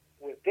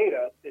with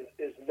data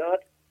is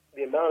not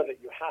the amount of it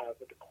you have,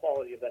 but the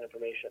quality of that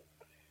information.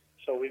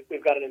 So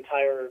we've got an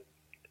entire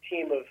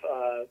team of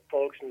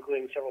folks,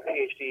 including several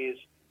PhDs,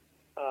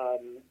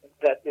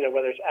 that,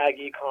 whether it's ag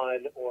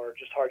econ or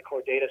just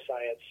hardcore data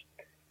science,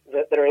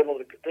 that are able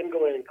to then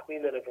go in and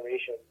clean that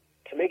information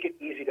to make it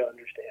easy to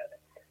understand,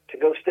 to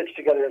go stitch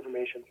together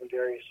information from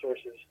various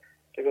sources,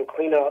 to go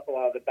clean out a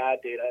lot of the bad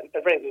data. And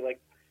frankly,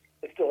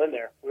 it's still in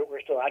there.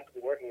 We're still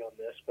actively working on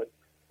this. But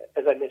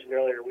as I mentioned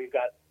earlier, we've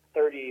got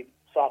 30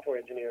 software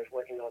engineers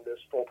working on this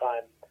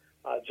full-time,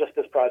 just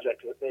this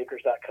project with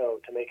acres.co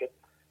to make it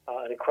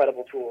an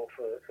incredible tool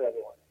for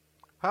everyone.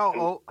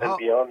 And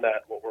beyond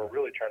that, what we're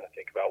really trying to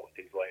think about with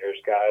these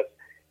layers, guys,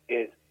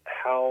 is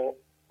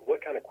what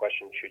kind of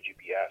questions should you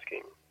be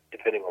asking,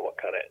 depending on what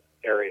kind of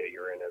area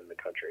you're in the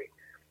country.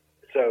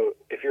 So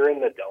if you're in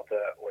the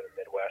Delta or the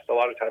Midwest, a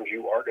lot of times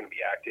you are going to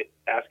be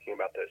asking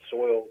about the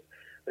soils.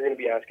 You're going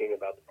to be asking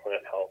about the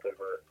plant health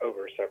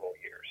over several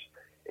years.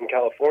 In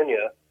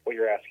California, what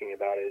you're asking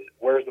about is,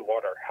 where's the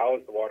water? How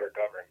is the water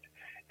governed?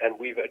 And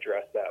we've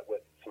addressed that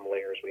with some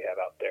layers we have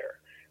out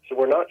there. So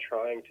we're not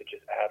trying to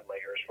just add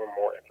layers for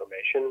more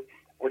information.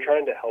 We're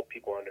trying to help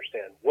people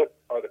understand what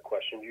are the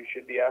questions you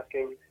should be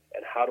asking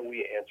and how do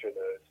we answer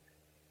those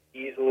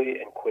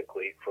easily and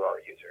quickly for our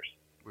users.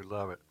 We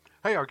love it.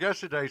 Hey, our guests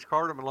today is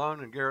Carter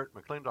Malone and Garrett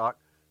McClintock.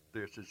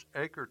 This is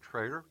Acre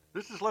Trader.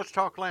 This is Let's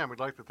Talk Land.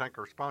 We'd like to thank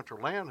our sponsor,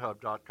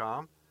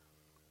 landhub.com.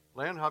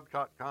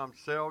 Landhub.com.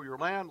 Sell your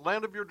land,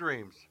 land of your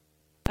dreams.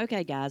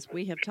 Okay, guys,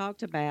 we have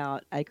talked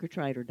about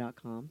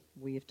acretrader.com.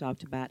 We have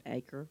talked about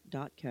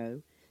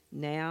acre.co.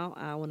 Now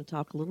I want to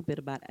talk a little bit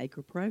about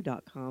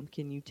acrepro.com.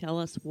 Can you tell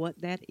us what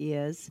that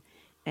is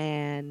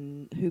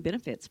and who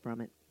benefits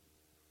from it?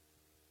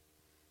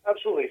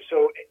 Absolutely.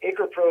 So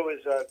Acre Pro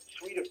is a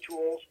suite of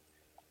tools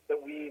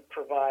that we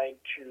provide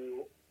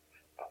to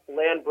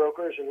land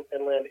brokers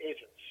and land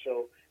agents.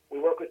 So we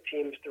work with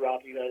teams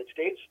throughout the United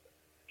States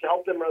to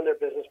help them run their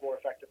business more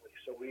effectively.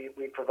 So we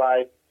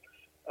provide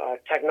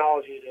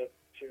technology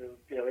to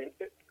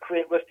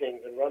create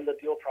listings and run the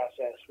deal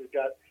process. We've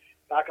got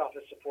back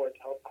office support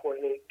to help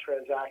coordinate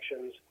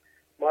transactions,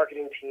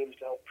 marketing teams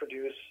to help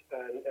produce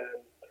and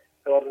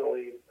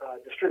ultimately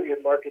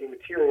distribute marketing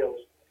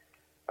materials,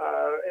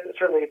 and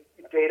certainly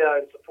data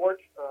and support.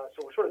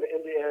 So we're sort of an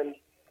end-to-end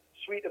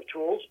suite of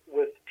tools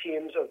with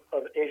teams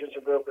of agents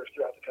and brokers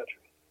throughout the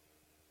country.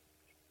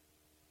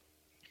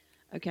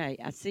 Okay,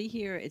 I see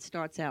here it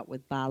starts out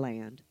with buy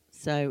land.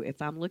 So if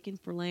I'm looking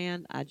for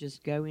land, I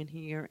just go in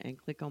here and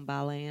click on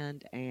buy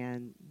land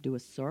and do a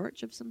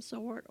search of some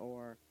sort,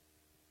 or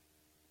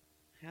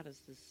how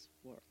does this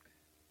work?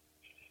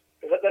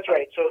 That's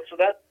right. So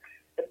that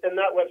and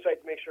that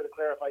website, make sure to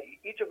clarify,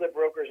 each of the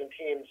brokers and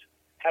teams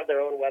have their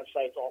own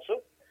websites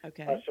also.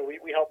 Okay. So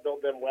we help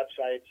build them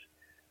websites.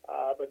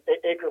 But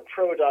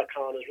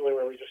acrepro.com is really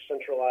where we just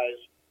centralize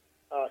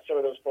some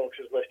of those folks'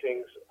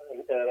 listings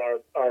and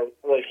our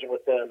relationship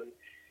with them. And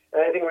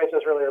I think I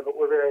mentioned this earlier, but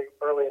we're very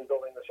early in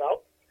building this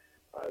out.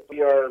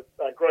 We are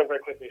growing very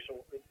quickly.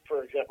 So,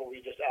 for example,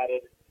 we just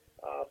added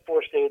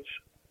 4 states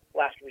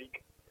last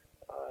week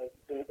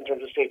in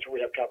terms of states where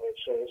we have coverage.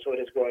 So it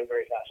is growing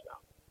very fast now.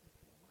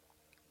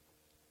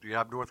 Do you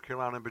have North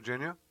Carolina and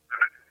Virginia?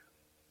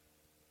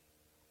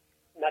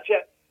 Not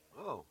yet.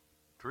 Oh,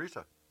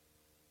 Teresa,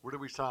 where do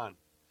we sign?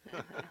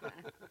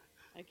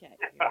 Okay,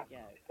 here we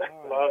go.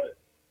 All right. Love it.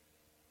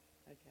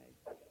 Okay,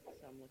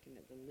 so I'm looking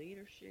at the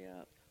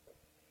leadership.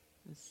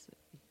 Let's see.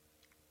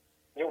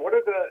 What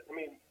are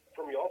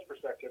from y'all's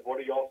perspective, what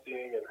are y'all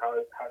seeing, and how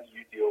do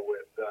you deal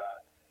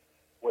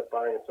with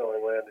buying and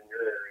selling land in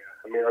your area?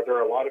 I mean, are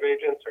there a lot of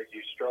agents? Are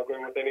you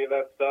struggling with any of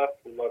that stuff?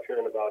 We love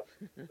hearing about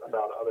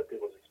other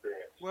people's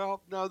experience.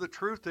 Well, no, the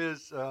truth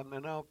is,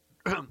 and I'll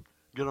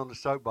get on the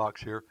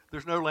soapbox here,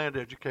 there's no land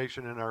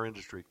education in our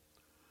industry.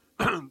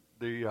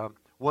 The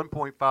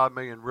 1.5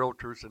 million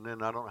realtors, and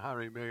then I don't know how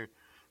many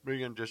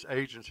million just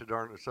agents that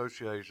aren't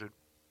associated,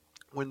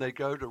 when they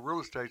go to real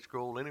estate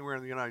school anywhere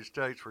in the United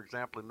States, for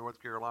example, in North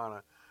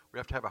Carolina, we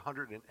have to have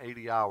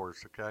 180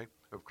 hours, okay,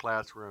 of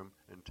classroom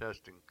and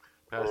testing,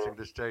 passing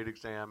the state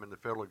exam and the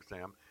federal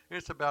exam. And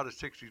it's about a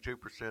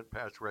 62%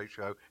 pass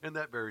ratio, and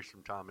that varies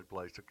from time and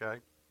place, okay?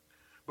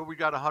 But we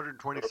got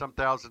 120-some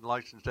thousand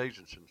licensed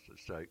agents in the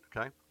state,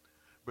 okay?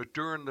 But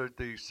during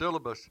the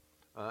syllabus,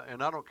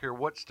 and I don't care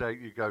what state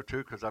you go to,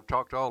 because I've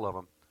talked to all of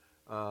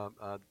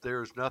them,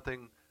 there's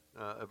nothing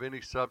of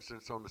any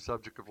substance on the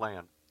subject of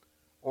land,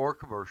 or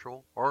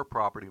commercial, or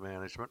property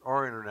management,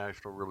 or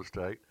international real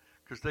estate,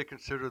 because they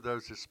consider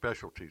those as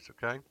specialties,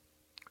 okay?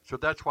 So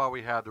that's why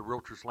we have the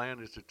Realtors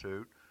Land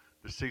Institute,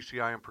 the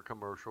CCIM for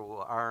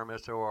commercial,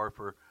 IRMSOR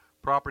for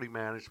property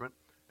management,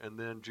 and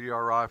then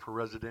GRI for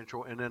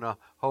residential, and then a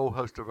whole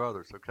host of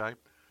others, okay?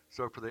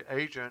 So for the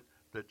agent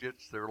that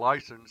gets their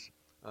license,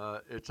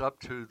 it's up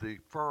to the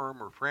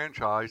firm or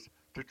franchise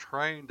to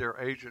train their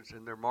agents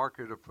in their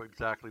market of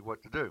exactly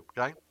what to do,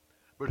 okay?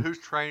 But who's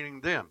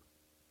training them?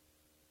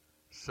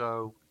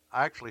 So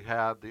I actually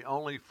have the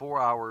only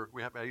 4-hour,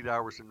 we have 8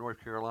 hours in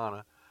North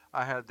Carolina,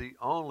 I had the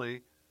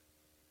only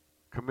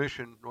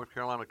North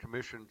Carolina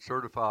Commission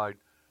certified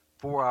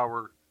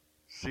 4-hour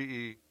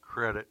CE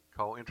credit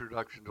called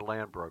Introduction to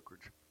Land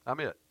Brokerage. I'm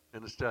it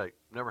in the state.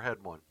 Never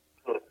had one.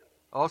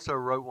 Also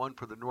wrote one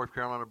for the North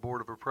Carolina Board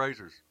of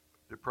Appraisers.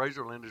 The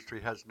appraisal industry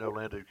has no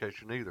land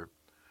education either.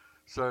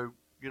 So,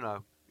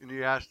 and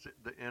you ask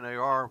the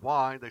NAR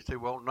why, they say,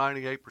 well,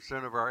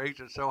 98% of our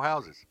agents sell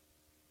houses.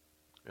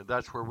 And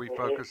that's where we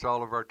focus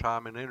all of our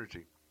time and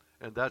energy.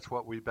 And that's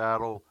what we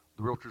battle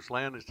the Realtors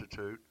Land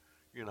Institute,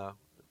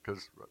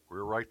 because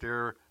we're right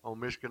there on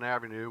Michigan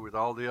Avenue with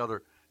all the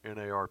other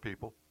NAR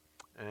people.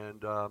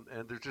 And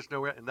there's just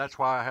no, and that's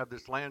why I have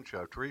this land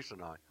show, Teresa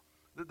and I.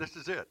 This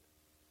is it.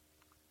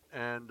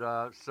 And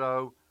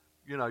so,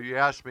 you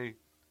ask me,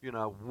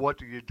 what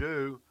do you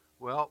do?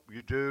 Well,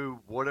 you do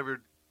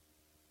whatever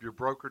your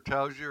broker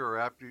tells you, or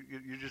after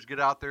you just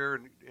get out there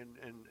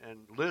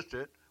and list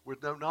it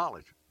with no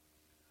knowledge.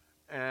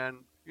 And,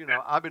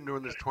 I've been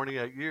doing this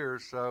 28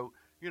 years, so,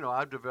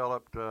 I've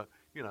developed,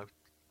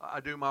 I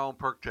do my own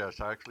perk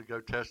tests. I actually go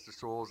test the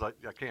soils. I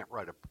can't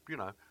write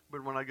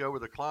but when I go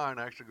with a client,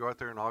 I actually go out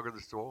there and auger the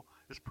soil.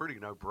 It's pretty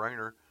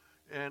no-brainer.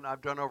 And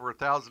I've done over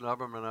 1,000 of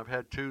them, and I've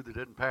had 2 that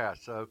didn't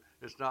pass. So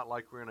it's not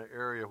like we're in an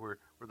area where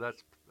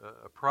that's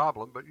a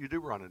problem, but you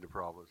do run into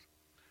problems.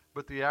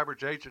 But the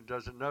average agent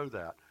doesn't know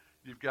that.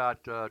 You've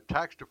got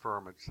tax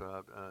deferments,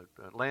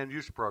 land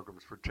use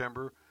programs for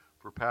timber,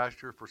 for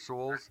pasture, for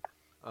soils.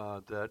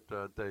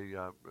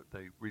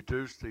 they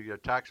reduce the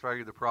tax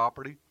value of the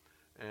property,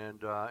 and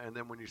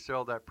then when you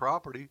sell that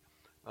property,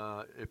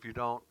 if you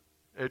don't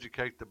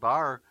educate the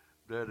buyer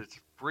that it's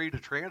free to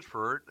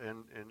transfer it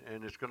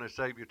and it's going to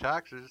save you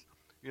taxes,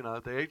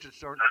 the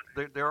agents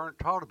they aren't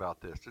taught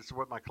about this. This is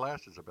what my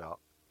class is about.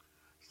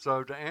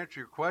 So to answer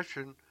your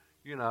question,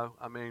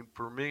 I mean,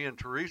 for me and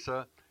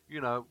Teresa,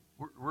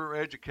 we're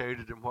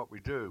educated in what we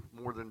do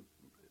more than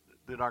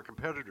our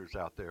competitors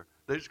out there.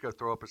 They just go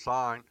throw up a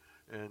sign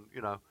and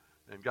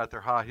and got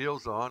their high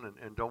heels on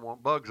and don't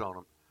want bugs on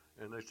them,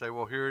 and they say,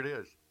 well, here it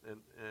is, and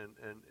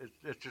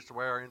it's just the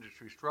way our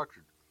industry is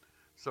structured.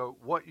 So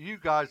what you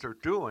guys are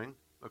doing,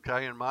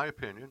 okay, in my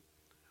opinion,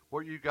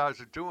 what you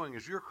guys are doing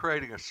is you're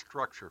creating a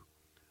structure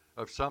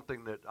of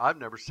something that I've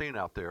never seen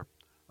out there.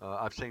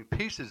 I've seen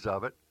pieces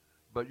of it,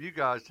 but you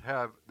guys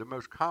have the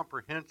most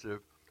comprehensive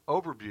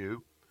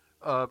overview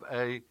of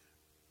a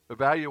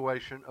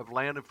evaluation of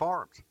land and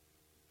farms.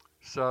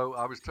 So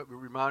I was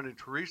reminding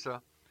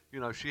Teresa,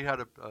 she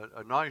had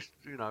a nice,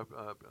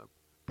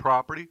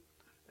 property,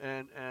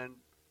 and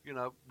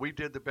we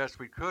did the best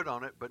we could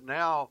on it. But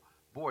now,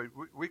 boy,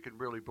 we can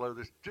really blow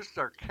this. Just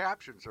our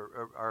captions,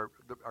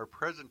 our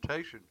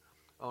presentation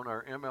on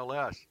our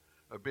MLS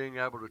of being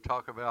able to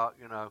talk about,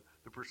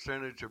 the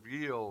percentage of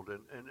yield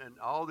and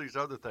all these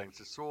other things.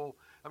 The soil,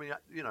 I mean,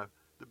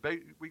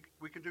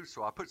 we can do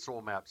soil. I put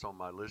soil maps on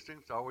my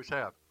listings. I always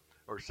have,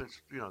 or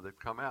since, they've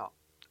come out.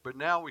 But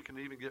now we can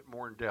even get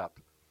more in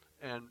depth.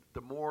 And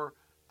the more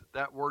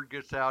that word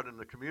gets out in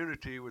the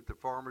community with the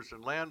farmers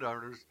and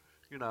landowners,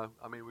 I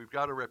mean, we've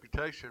got a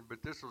reputation,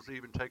 but this will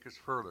even take us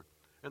further.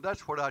 And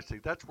that's what I see.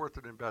 That's worth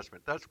an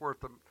investment. That's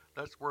worth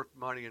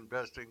money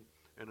investing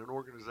in an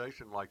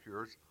organization like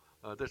yours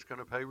that's going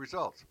to pay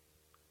results,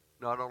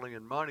 not only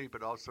in money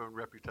but also in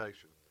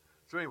reputation.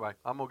 So anyway,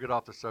 I'm gonna get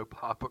off the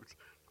soapbox.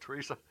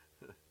 Teresa.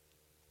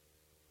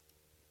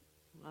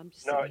 No,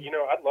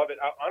 I'd love it.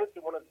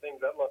 Honestly, one of the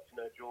things I'd love to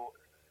know,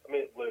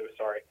 Lou,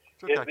 sorry,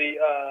 Okay. is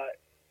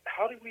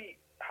how do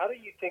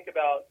you think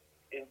about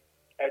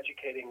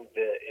educating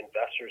the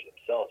investors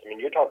themselves? I mean,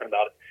 you're talking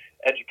about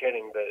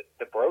educating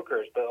the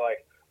brokers, but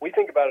like we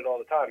think about it all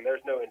the time.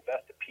 There's no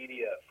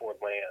Investopedia for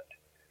land.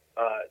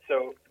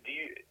 So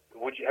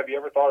have you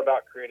ever thought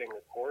about creating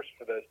a course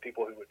for those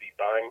people who would be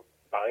buying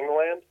the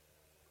land?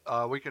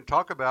 We can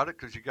talk about it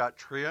because you got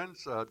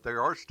trends.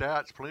 There are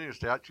stats, plenty of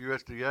stats.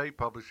 USDA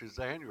publishes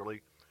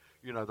annually,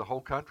 the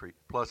whole country,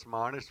 plus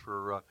minus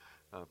for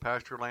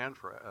pasture land,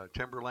 for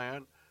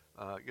timberland.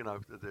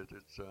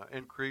 It's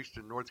increased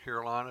in North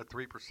Carolina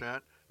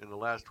 3% in the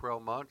last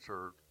 12 months,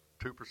 or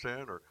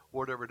 2%, or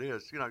whatever it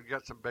is. You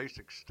got some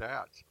basic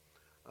stats.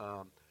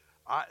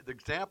 The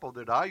example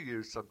that I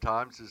use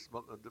sometimes is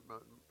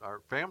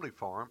our family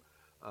farm.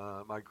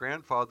 My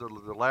grandfather,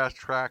 the last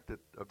tract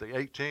of the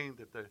 18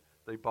 that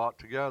they bought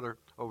together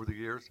over the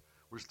years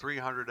was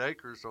 300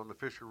 acres on the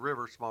Fisher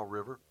River, small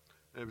river.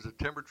 It was a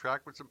timber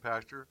tract with some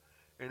pasture,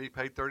 and he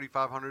paid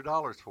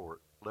 $3,500 for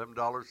it,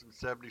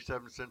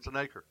 $11.77 an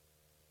acre.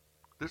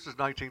 This is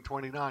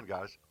 1929,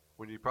 guys,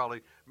 when you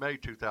probably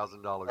made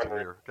 $2,000 a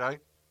year, okay?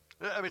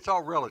 I mean, it's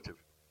all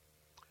relative.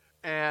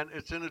 And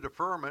it's in a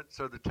deferment,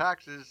 so the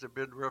taxes have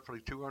been roughly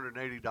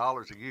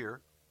 $280 a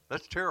year.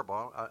 That's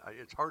terrible.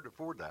 It's hard to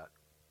afford that.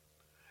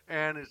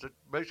 And it's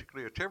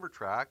basically a timber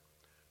tract.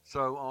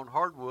 So on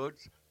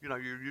hardwoods, you're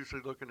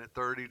usually looking at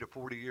 30 to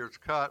 40 years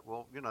cut.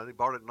 Well, they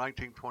bought it in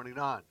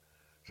 1929.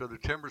 So the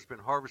timber's been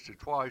harvested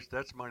twice.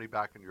 That's money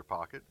back in your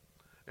pocket.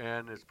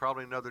 And it's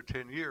probably another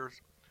 10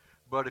 years.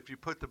 But if you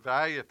put the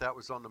value, if that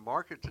was on the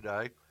market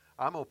today,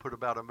 I'm going to put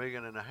about $1.5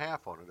 million on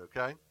it,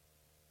 okay?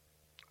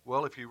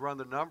 Well, if you run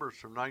the numbers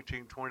from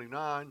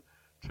 1929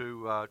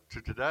 to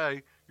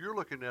today, you're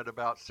looking at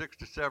about 6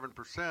 to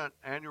 7%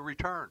 annual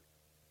return,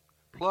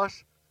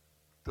 plus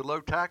the low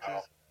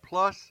taxes,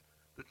 plus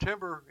the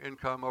timber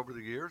income over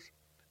the years.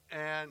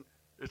 And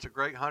it's a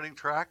great hunting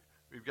tract.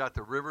 We've got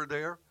the river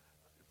there,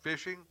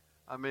 fishing.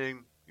 I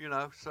mean,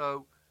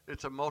 so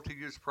it's a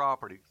multi-use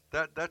property.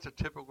 That's a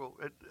typical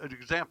an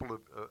example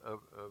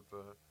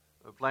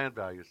of land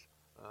values.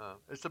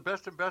 It's the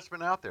best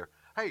investment out there.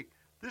 Hey,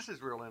 this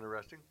is real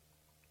interesting.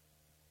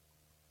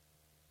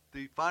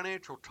 The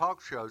financial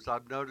talk shows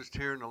I've noticed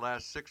here in the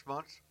last 6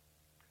 months,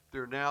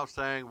 they're now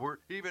saying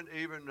even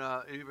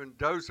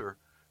Dozer,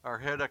 our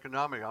head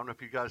economic. I don't know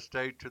if you guys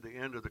stayed to the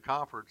end of the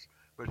conference,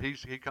 but he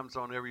comes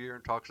on every year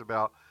and talks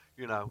about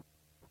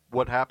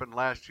what happened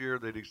last year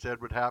that he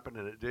said would happen,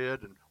 and it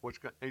did, and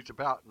he's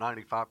about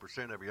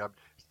 95% every year.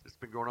 It's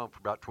been going on for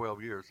about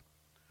 12 years.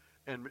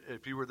 And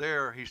if you were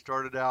there, he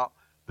started out,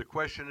 the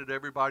question that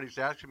everybody's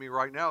asking me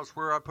right now is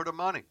where I put our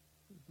money.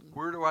 Mm-hmm.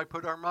 Where do I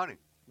put our money?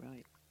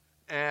 Right.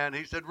 And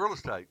he said real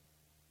estate,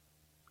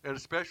 and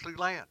especially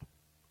land.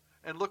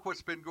 And look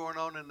what's been going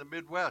on in the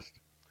Midwest.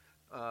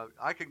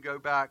 I can go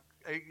back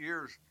 8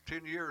 years,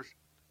 10 years,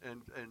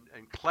 and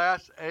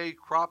Class A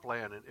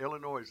cropland in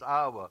Illinois,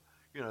 Iowa,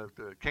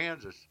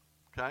 Kansas,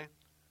 okay,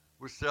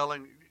 was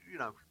selling,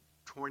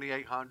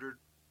 $2,800,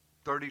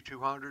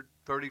 $3,200,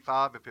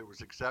 $3,500 if it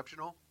was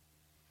exceptional.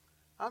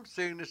 I'm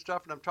seeing this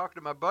stuff, and I'm talking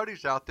to my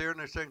buddies out there, and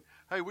they're saying,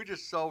 "Hey, we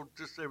just sold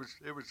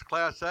it was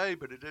Class A,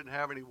 but it didn't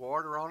have any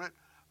water on it.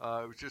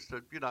 It was just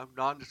a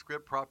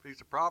nondescript piece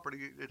of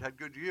property. It had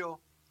good yield.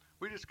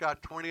 We just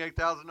got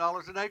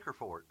 $28,000 an acre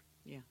for it."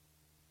 Yeah.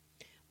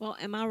 Well,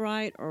 am I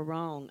right or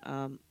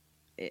wrong?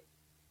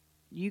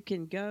 You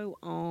can go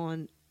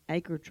on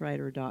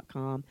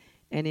acretrader.com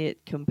and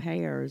it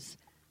compares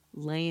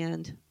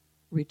land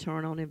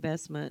return on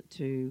investment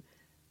to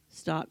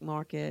stock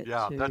market.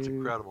 Yeah, to, that's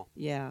incredible.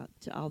 Yeah,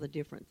 to all the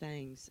different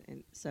things.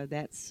 And so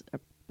that's a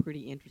pretty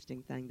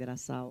interesting thing that I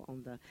saw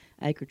on the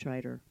Acre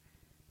Trader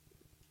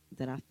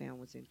that I found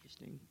was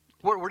interesting.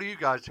 What are you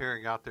guys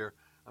hearing out there?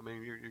 I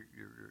mean, you're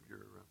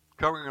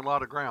covering a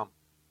lot of ground.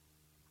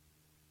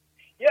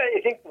 Yeah,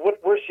 I think what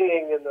we're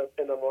seeing in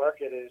the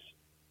market is,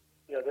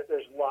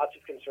 there's lots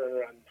of concern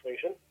around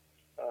inflation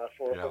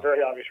for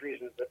very obvious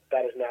reasons.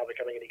 That is now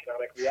becoming an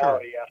economic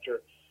reality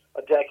after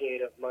a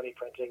decade of money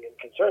printing and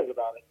concerns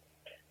about it.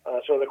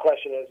 So the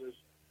question is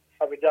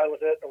are we done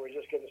with it? Are we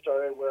just getting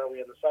started? Where are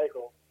we in the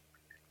cycle?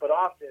 But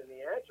often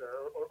the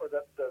answer or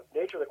the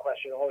nature of the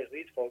question always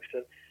leads folks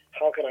to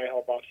how can I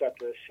help offset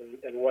this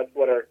and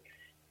what are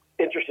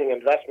interesting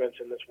investments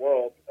in this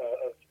world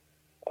of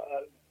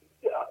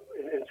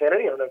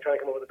insanity. I'm trying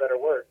to come up with a better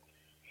word.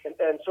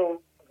 And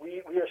so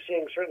we are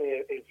seeing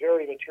certainly a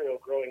very material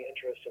growing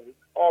interest in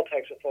all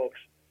types of folks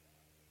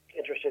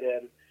interested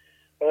in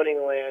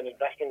owning land,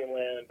 investing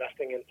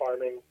in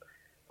farming,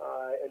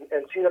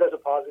 and see that as a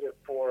positive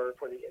for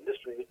the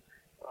industry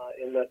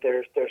in that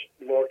there's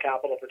more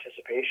capital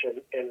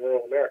participation in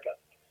rural America.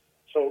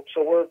 So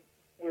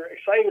we're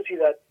excited to see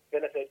that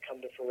benefit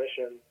come to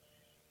fruition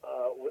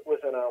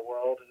within our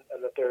world,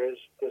 and that there is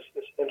this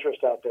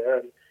interest out there.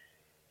 And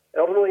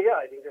ultimately,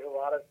 I think there's a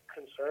lot of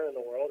concern in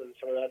the world, and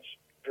some of that's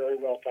very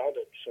well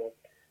founded. So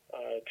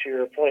to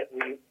your point,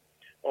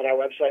 on our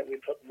website we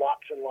put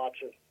lots and lots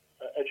of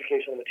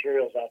educational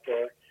materials out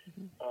there,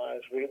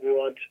 as we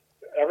want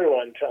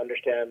everyone to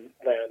understand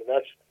land. And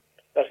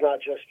that's not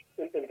just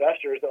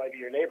investors that might be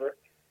your neighbor.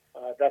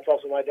 That's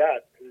also my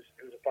dad, who's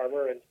a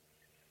farmer and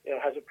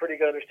has a pretty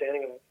good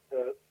understanding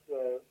of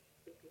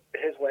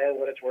his land,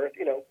 what it's worth,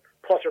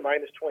 plus or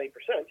minus 20%.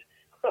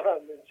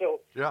 And so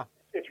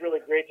it's really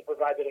great to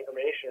provide that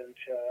information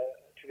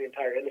to the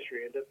entire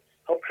industry and to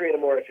help create a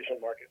more efficient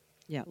market.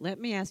 Yeah, let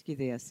me ask you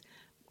this.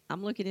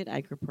 I'm looking at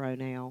Acre Pro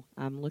now.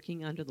 I'm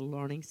looking under the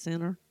Learning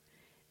Center,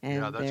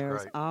 and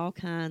there's all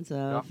kinds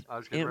of I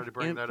was getting ready to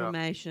bring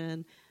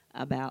information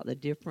about the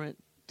different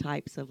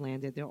types of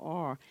land that there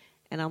are.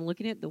 And I'm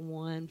looking at the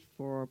one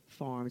for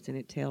farms, and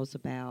it tells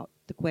about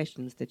the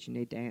questions that you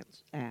need to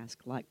ask,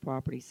 like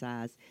property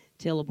size,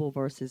 tillable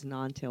versus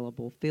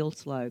non-tillable, field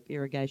slope,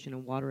 irrigation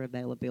and water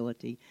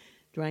availability,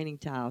 draining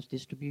tiles,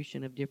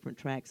 distribution of different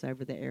tracts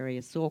over the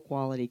area, soil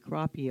quality,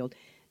 crop yield.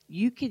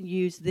 You can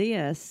use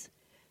this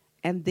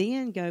and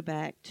then go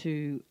back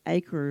to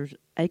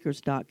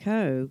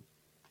acres.co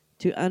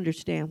to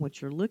understand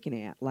what you're looking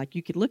at. Like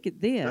you could look at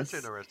this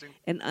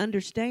and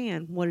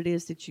understand what it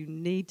is that you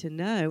need to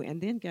know, and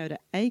then go to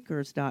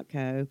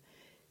acres.co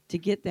to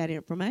get that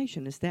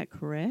information. Is that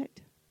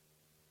correct?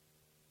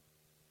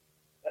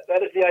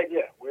 That is the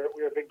idea. We're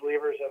big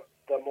believers of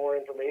the more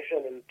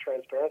information and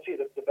transparency,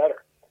 the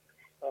better.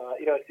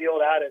 It's the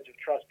old adage of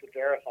trust but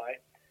verify.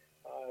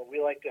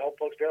 We like to help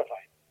folks verify.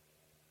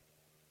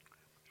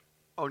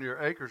 On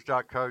your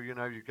acres.co,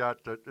 you got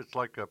it's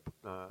like a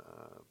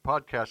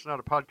podcast, not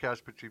a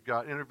podcast, but you've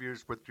got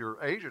interviews with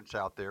your agents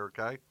out there,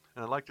 okay?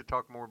 And I'd like to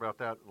talk more about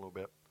that in a little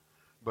bit.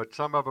 But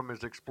some of them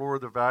is explore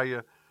the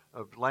value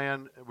of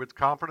land with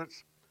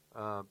confidence,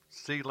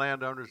 see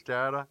landowners'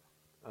 data.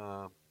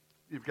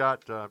 You've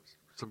got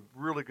some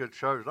really good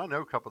shows. I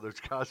know a couple of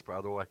those guys,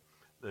 by the way,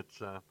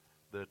 that's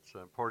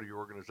part of your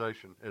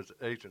organization as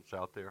agents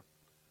out there.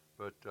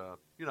 But,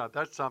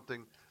 that's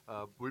something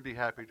we'd be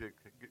happy to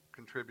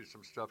contribute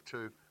some stuff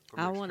to.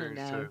 I want to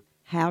know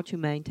how to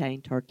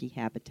maintain turkey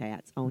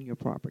habitats on your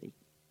property.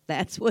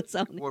 That's what's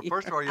on Well, here.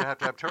 First of all, you have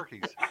to have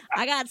turkeys.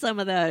 I got some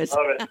of those.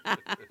 Love it.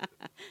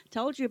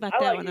 Told you about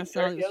that when I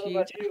saw it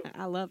was huge.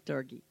 I love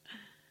turkey.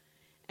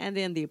 And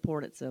then the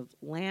importance of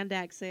land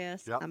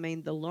access. Yep. I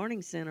mean, the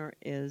Learning Center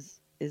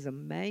is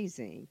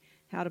amazing.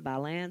 How to buy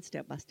land,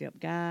 step-by-step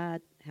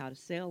guide. How to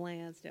sell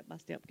land,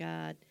 step-by-step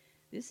guide.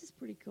 This is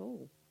pretty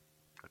cool.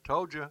 I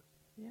told you.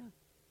 Yeah.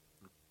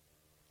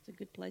 It's a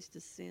good place to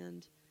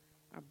send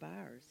our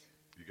buyers.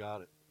 You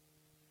got it.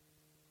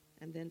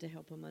 And then to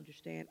help them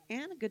understand.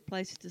 And a good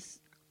place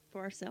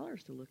for our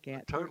sellers to look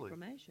at Totally. for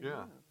information.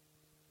 Yeah.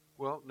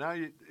 Well, now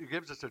it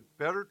gives us a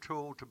better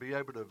tool to be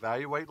able to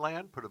evaluate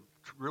land, put a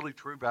really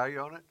true value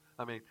on it.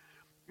 I mean,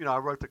 I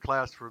wrote the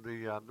class for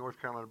the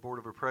North Carolina Board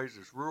of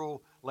Appraisers.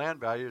 Rural land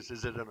values,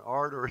 is it an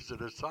art or is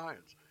it a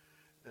science?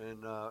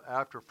 And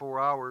after 4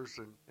 hours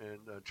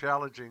and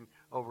challenging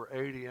over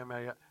 80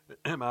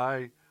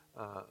 MI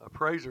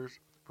appraisers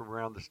from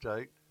around the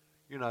state,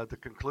 the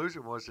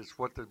conclusion was it's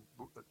what the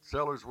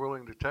seller's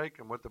willing to take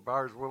and what the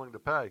buyer's willing to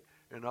pay.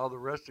 And all the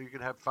rest, you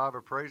can have 5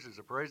 appraisers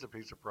appraise a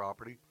piece of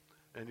property,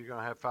 and you're going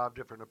to have 5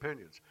 different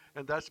opinions.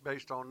 And that's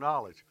based on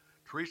knowledge.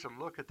 Teresa,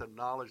 look at the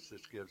knowledge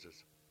this gives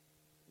us.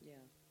 Yeah.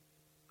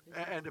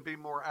 And to be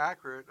more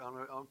accurate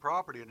on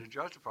property and to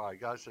justify. A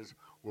guy says,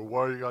 well,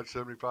 why you got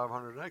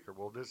 7,500 an acre?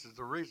 Well, this is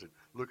the reason.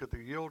 Look at the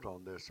yield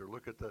on this, or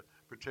look at the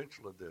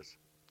potential of this.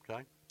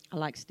 Okay? I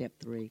like step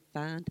 3.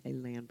 Find a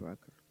land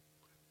broker.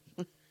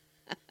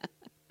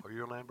 Are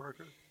you a land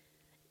broker?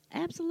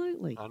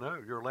 Absolutely. I know.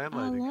 You're a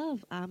landlady.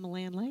 I'm a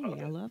landlady.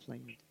 Okay. I love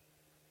land.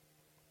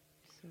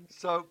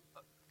 So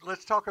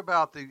let's talk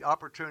about the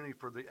opportunity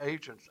for the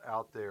agents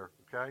out there,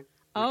 okay?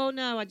 Oh,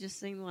 no, I just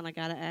seen one I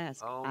got to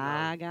ask. Oh, no.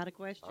 I got a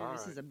question. All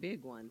This right. is a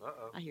big one.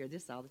 Uh-oh. I hear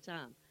this all the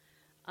time.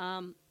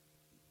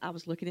 I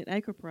was looking at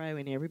Acre Pro,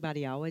 and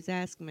everybody always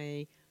asks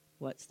me,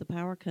 what's the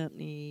power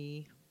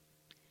company?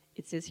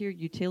 It says here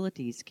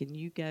utilities. Can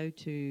you go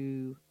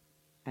to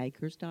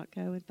acres.co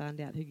and find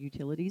out who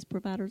utilities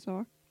providers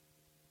are?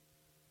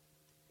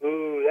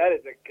 Ooh, that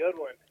is a good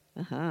one.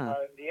 Uh-huh.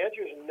 The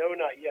answer is no,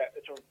 not yet.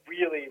 It's a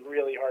really,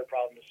 really hard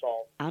problem to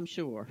solve. I'm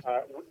sure.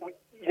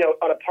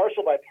 On a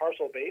parcel by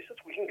parcel basis,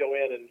 we can go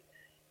in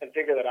and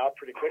figure that out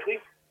pretty quickly.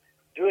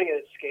 Doing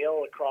it at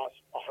scale across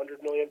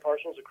 100 million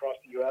parcels across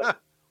the U.S.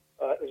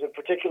 Is a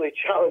particularly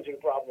challenging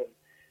problem.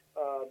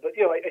 But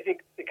I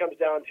think it comes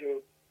down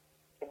to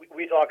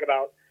we talk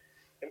about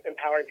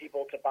empowering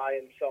people to buy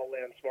and sell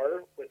land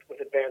smarter with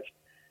advanced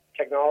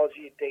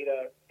technology,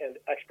 data, and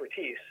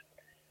expertise.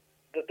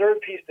 The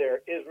third piece there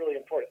is really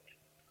important.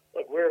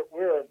 Look, we're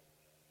a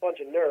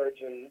bunch of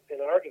nerds in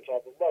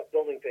Arkansas. We love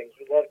building things.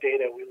 We love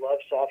data. We love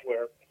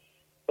software.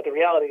 But the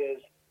reality is,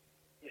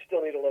 you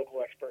still need a local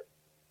expert.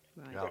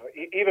 Right. Yeah.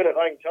 Even if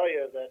I can tell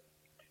you that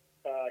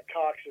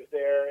Cox is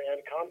there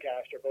and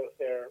Comcast are both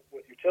there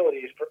with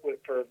utilities for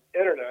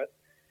internet,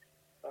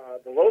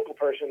 the local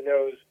person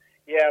knows,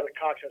 but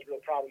Cox has real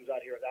problems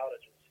out here with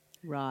outages.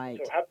 Right.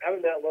 So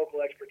having that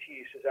local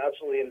expertise is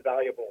absolutely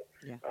invaluable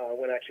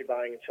when actually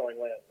buying and selling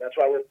land. That's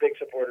why we're big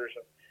supporters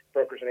of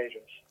brokers and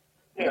agents.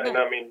 Yeah, and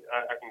I mean,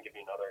 I can give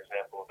you another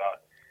example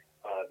about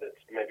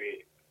that's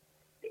maybe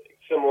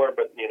similar,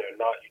 but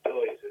not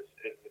utilities, is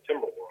the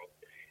timber world.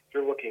 If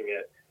you're looking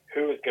at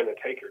who is going to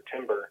take your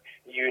timber,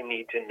 you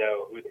need to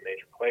know who the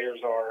major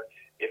players are,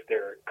 if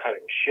they're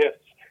cutting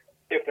shifts,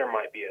 if there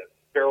might be a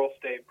barrel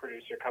stave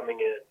producer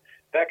coming in.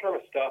 That kind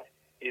of stuff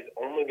is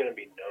only going to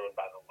be known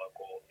by the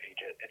local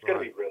agent. It's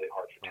going to be really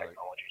hard for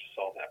technology to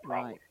solve that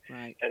problem.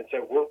 Right. And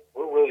so we're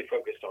really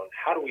focused on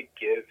how do we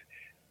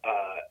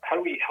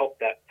help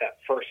that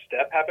first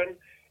step happen,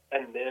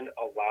 and then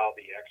allow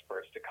the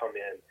experts to come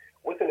in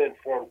with an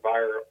informed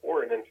buyer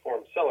or an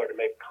informed seller to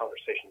make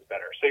conversations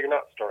better. So you're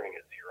not starting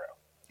at zero.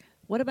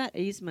 What about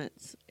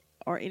easements?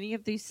 Are any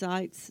of these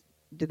sites?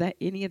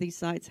 Any of these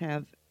sites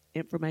have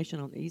information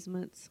on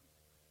easements?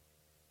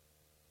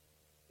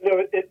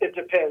 It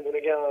depends. And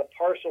again, on a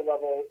parcel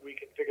level, we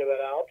can figure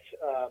that out.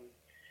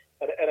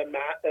 At a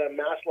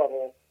mass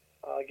level,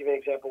 I'll give you an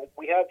example.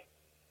 We have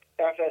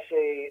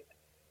FSA,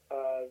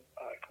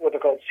 what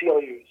they're called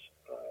CLUs,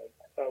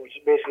 which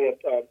is basically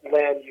a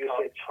land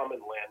usage.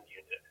 Common land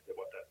unit is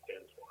what that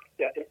stands for.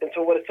 Yeah, and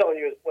so what it's telling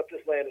you is what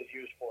this land is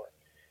used for.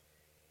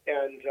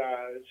 And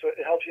so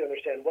it helps you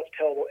understand what's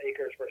tillable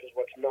acres versus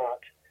what's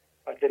not.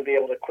 Then be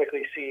able to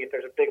quickly see if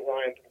there's a big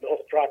line through the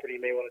middle of the property.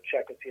 You may want to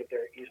check and see if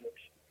there are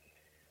easements.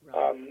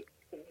 Right.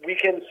 We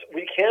can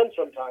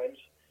sometimes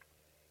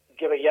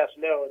give a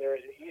yes/no. There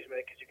is an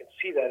easement because you can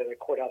see that in a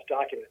courthouse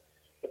document.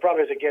 The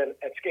problem is, again,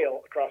 at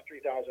scale across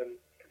 3,000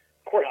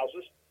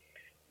 courthouses,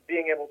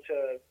 being able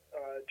to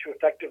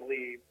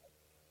effectively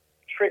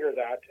trigger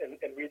that and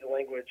read the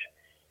language,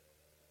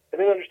 and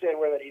then understand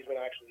where that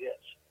easement actually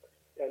is.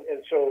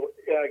 And so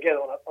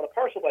again, on a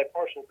parcel by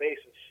parcel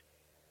basis,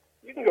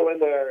 you can go in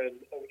there and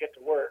get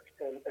to work,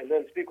 and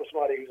then speak with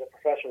somebody who's a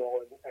professional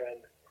and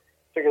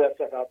figure that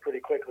stuff out pretty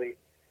quickly.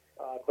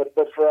 But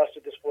for us to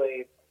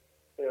display,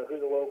 who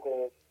the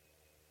local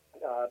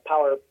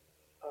power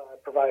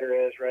provider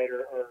is, right,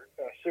 or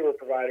sewer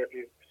provider, if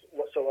you're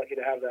so lucky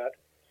to have that,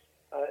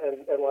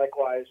 and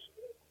likewise,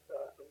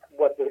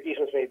 what the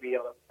easements may be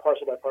on a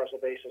parcel by parcel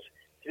basis,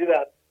 to do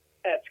that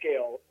at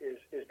scale is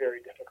very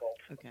difficult.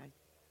 Okay.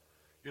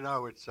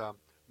 It's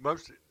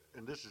most,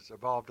 and this has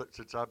evolved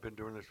since I've been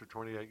doing this for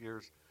 28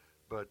 years.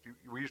 But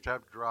we used to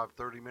have to drive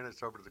 30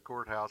 minutes over to the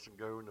courthouse and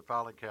go in the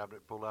filing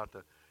cabinet, pull out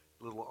the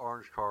little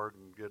orange card,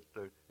 and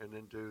and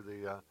then do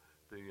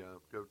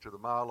go to the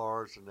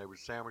Mylars, and they would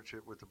sandwich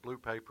it with the blue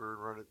paper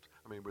and run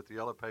it. With the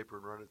yellow paper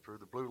and run it through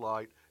the blue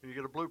light, and you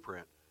get a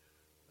blueprint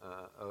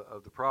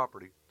of the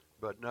property,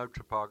 but no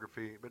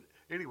topography. But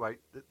anyway,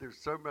 there's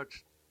so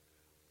much.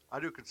 I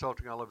do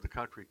consulting all over the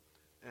country,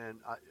 and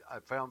I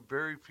found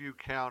very few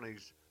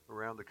counties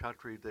around the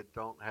country that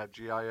don't have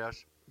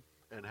GIS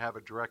and have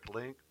a direct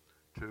link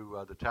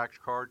to the tax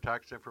card,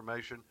 tax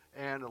information,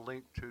 and a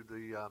link to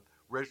the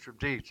Register of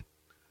Deeds.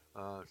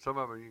 Some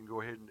of them you can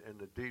go ahead and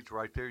the deeds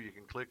right there, you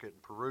can click it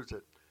and peruse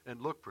it and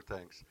look for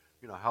things.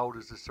 How old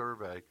is the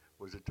survey?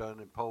 Was it done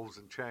in poles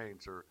and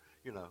chains, or,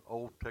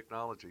 old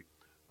technology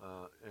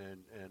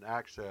and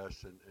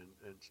access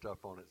and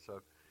stuff on it?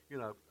 So,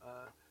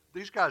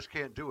 these guys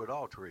can't do it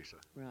all, Teresa.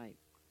 Right.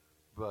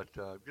 But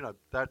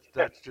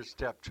that's just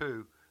step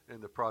 2 in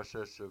the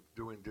process of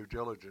doing due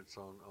diligence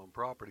on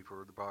property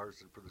for the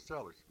buyers and for the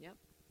sellers. Yep.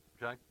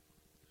 Okay.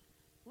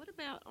 What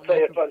about I'll tell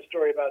you a fun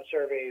story about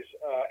surveys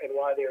and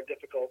why they are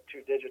difficult to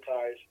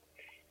digitize.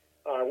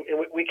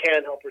 And we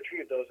can help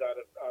retrieve those out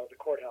of the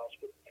courthouse.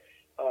 But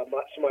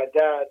my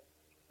dad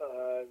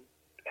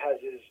has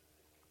his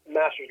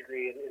master's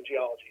degree in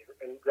geology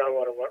and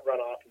groundwater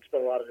runoff, and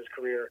spent a lot of his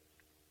career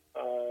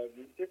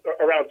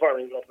around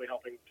farming, ultimately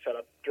helping set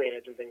up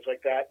drainage and things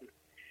like that. And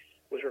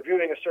was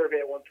reviewing a survey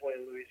at one point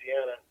in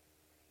Louisiana,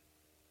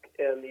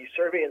 and the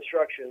survey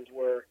instructions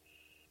were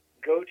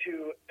go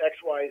to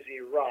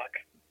XYZ rock,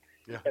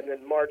 and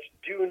then march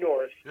due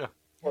north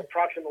for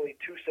approximately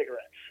 2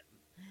 cigarettes.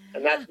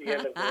 And that's the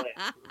end of the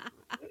land.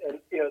 And,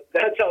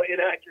 that's how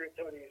inaccurate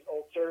some of these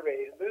old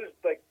surveys. This is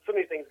like some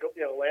of these things go,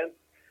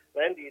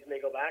 land deeds may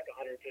go back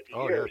 150 years.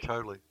 Oh, yeah,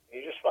 totally.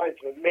 You just find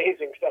some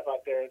amazing stuff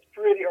out there. It's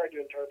pretty hard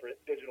to interpret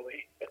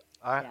digitally.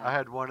 I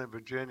had one in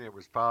Virginia. It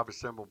was 5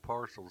 assembled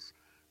parcels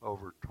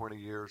over 20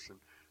 years. And,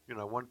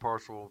 one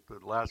parcel,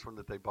 the last one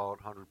that they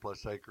bought, 100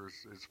 plus acres,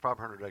 it's a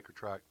 500 acre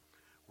tract,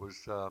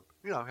 was,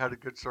 had a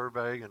good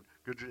survey and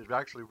it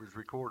actually was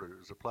recorded. It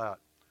was a plat.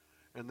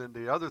 And then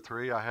the other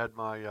 3, I had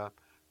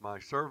my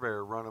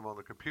surveyor run them on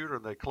the computer,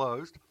 and they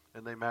closed,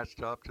 and they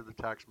matched up to the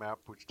tax map,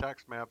 which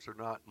tax maps are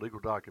not legal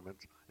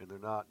documents, and they're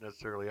not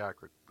necessarily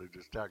accurate. They're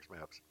just tax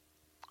maps.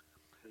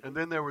 And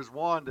then there was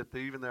one that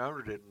even the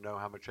owner didn't know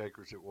how much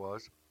acres it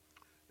was.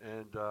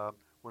 And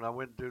when I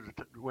went to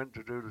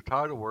do the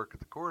title work at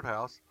the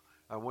courthouse,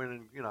 I went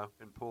and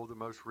and pulled the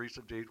most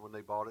recent deed when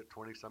they bought it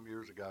 20 some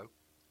years ago.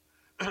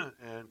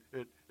 And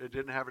it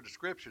didn't have a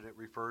description. It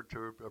referred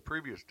to a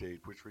previous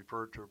deed, which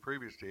referred to a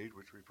previous deed,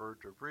 which referred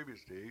to a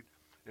previous deed,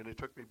 and it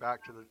took me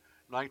back to the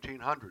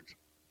 1900s,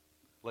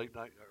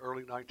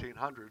 early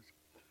 1900s,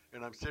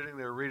 and I'm sitting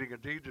there reading a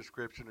deed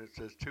description. It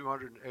says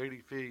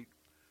 280 feet,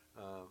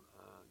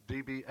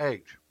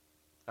 DBH,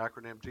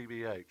 acronym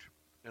DBH,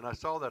 and I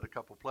saw that a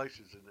couple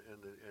places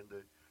in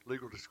the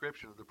legal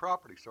description of the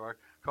property. So I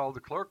called the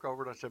clerk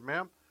over and I said,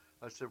 "Ma'am,"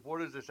 I said, "what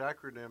does this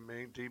acronym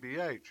mean,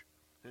 DBH?"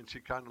 And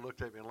she kind of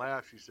looked at me and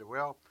laughed. She said,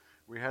 "Well,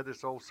 we had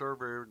this old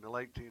surveyor in the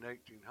late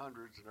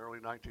 1800s and early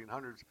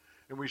 1900s,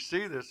 and we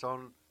see this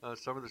on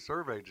some of the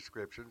survey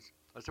descriptions."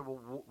 I said,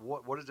 "Well,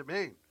 what does it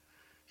mean?"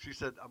 She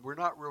said, "We're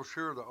not real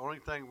sure. The only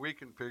thing we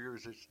can figure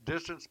is it's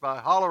distance by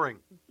hollering."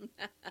 Oh,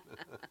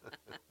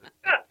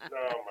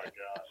 my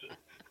gosh.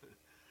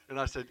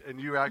 And I said,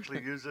 "And you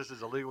actually use this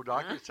as a legal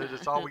document?" She said,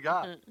 "That's all we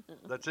got.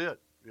 That's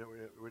it.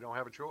 We don't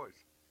have a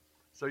choice."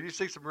 So you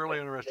see some really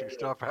interesting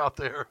stuff out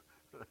there.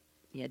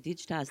 Yeah,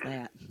 digitize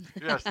that.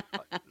 Yes.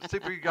 See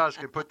if you guys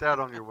can put that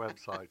on your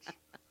websites.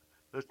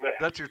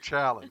 That's your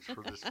challenge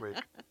for this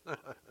week.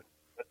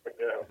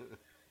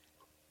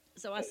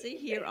 So I see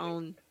here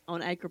on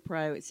Acre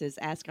Pro it says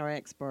Ask Our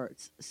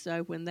Experts.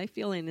 So when they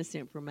fill in this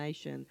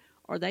information,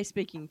 are they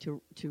speaking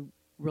to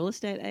real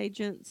estate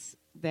agents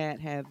that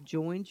have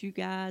joined you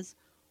guys,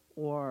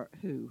 or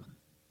who?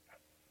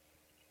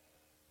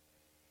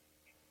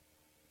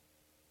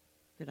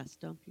 Did I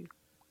stump you?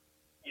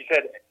 You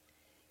said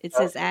it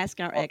says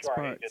Ask Our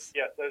Experts.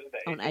 Yes, those are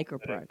the on Acre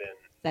Pro.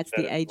 That's that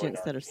the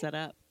agents that are set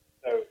up.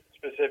 So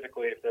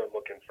specifically, if they're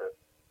looking for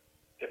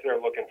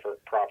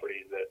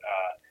properties that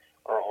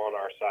are on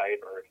our site,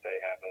 or if they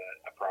have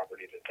a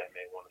property that they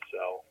may want to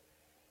sell,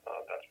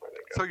 that's where they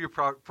go. So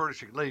you're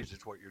furnishing leads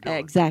is what you're doing.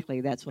 Exactly.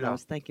 That's what I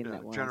was thinking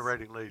that was.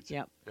 Generating leads.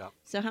 Yep. Yeah.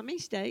 So how many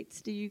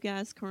states do you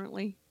guys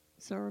currently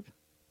serve?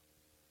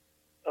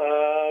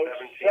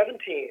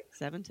 17.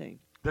 17.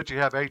 That you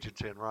have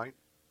agents in, right?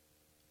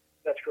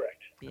 That's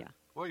correct. Yeah.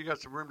 Well, you got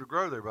some room to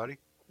grow there, buddy.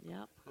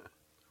 Yep.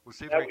 We'll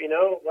see if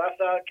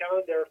last I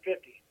counted, there were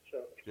 50.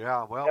 So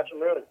got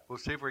some room. We'll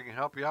see if we can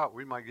help you out.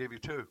 We might give you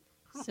 2.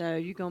 So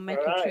you're going to make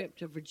a trip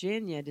to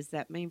Virginia. Does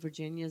that mean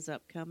Virginia's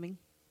upcoming?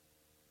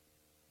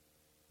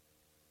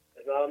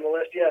 It's not on the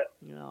list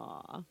yet.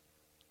 Aw.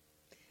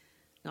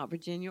 Not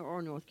Virginia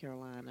or North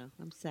Carolina.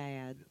 I'm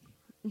sad.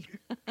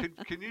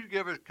 Can you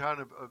give us kind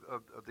of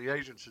the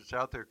agents that's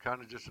out there,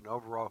 kind of just an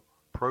overall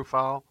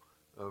profile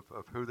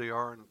of who they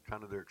are and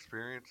kind of their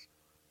experience?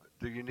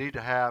 Do you need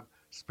to have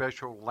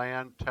special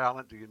land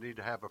talent? Do you need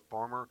to have a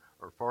farmer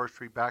or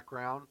forestry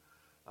background?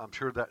 I'm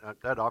sure that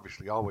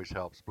obviously always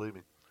helps, believe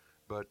me.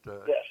 But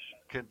yes,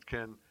 can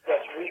yes,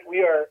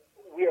 we are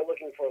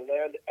looking for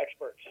land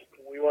experts.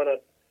 We want to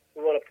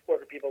work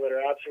with people that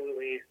are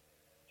absolutely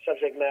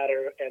subject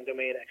matter and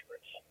domain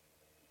experts.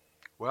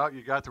 Well,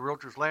 you got the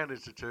Realtors Land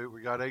Institute.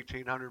 We got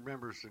 1,800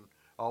 members in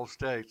all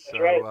states. That's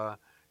so, right.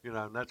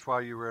 And that's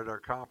why you were at our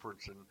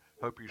conference, and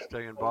hope you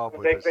stay involved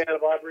I'm with a us. big fan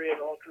of Aubrey and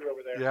the whole crew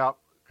over there. Yeah,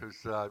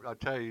 because I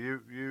tell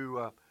you,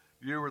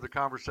 you were the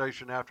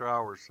conversation after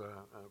hours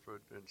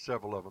in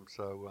several of them.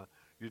 So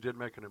you did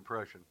make an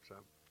impression. So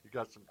you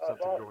got something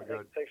awesome. going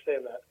good. Thanks for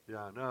saying that.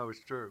 Yeah, no,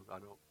 it's true. I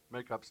don't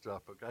make up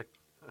stuff. Okay.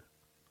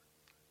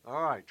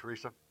 All right,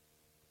 Teresa.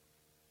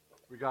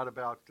 We got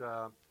about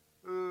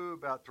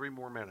 3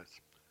 more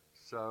minutes.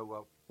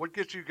 So, what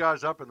gets you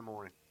guys up in the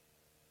morning?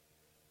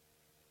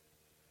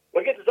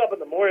 What gets us up in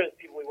the morning is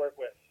the people we work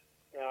with.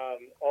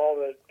 All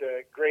the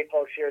great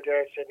folks here,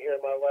 Garrett sitting here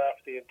on my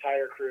left, the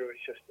entire crew is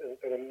just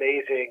an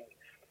amazing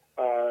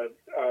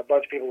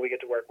bunch of people we get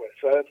to work with.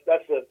 So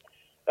that's the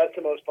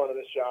most fun of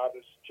this job,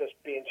 is just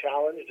being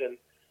challenged. And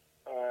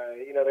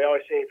they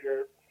always say if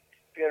you're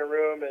in a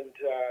room and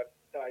you're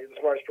the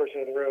smartest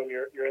person in the room,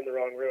 you're in the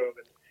wrong room.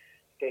 And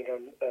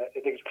I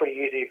think it's pretty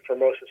easy for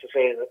most of us to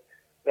say that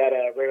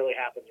rarely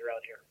happens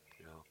around here.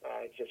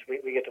 Yeah. It's just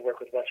we get to work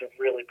with a bunch of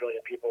really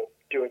brilliant people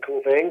doing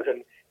cool things,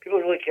 and people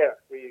really care.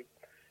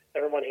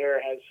 Everyone here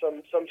has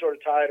some sort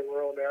of tie to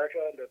rural America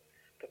and to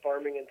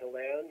farming and to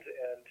land,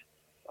 and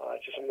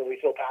it's just something we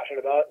feel passionate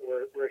about.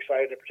 We're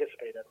excited to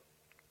participate in.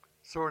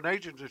 So an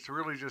agent that's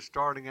really just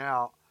starting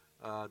out,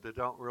 that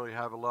don't really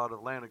have a lot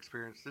of land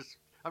experience.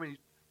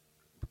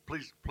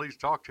 Please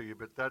talk to you,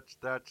 but that's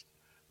not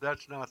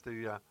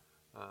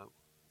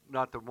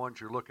the ones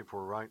you're looking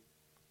for, right?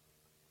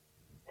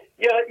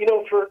 Yeah,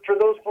 for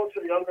those folks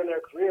that are younger in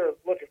their career,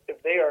 look,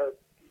 if they are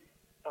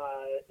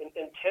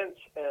intense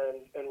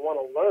and want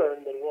to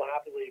learn, then we'll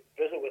happily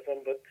visit with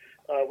them. But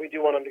we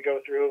do want them to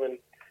go through and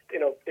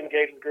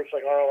engage with groups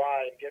like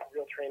ROI and get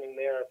real training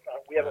there.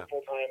 We have a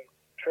full-time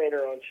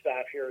trainer on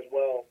staff here as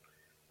well.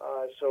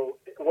 So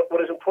what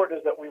is important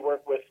is that we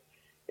work with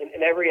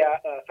in every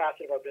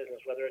facet of our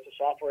business, whether it's a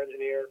software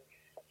engineer,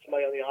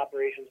 somebody on the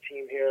operations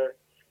team here,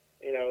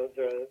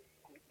 the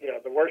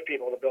work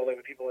people in the building,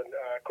 the people in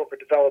corporate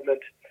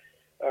development,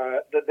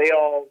 that they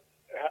all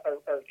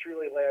are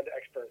truly land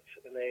experts,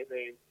 and they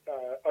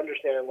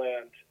understand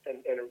land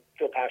and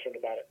feel passionate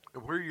about it.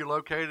 And where are you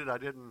located? I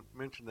didn't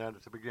mention that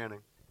at the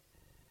beginning.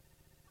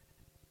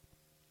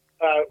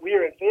 We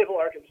are in Fayetteville,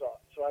 Arkansas,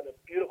 so on the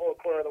beautiful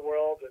corner of the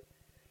world. And,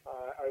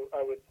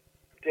 I would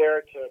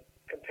dare to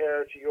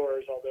compare to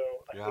yours,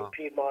 although I think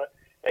Piedmont.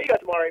 You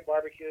got some all right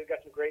barbecue, you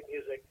got some great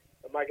music,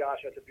 but my gosh,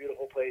 that's a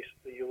beautiful place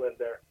that you live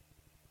there.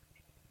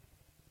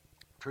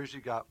 Teresa,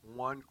 you got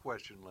one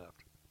question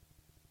left.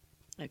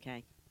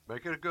 Okay.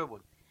 Make it a good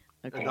one,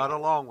 Okay. and not a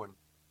long one.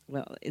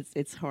 Well,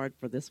 it's hard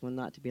for this one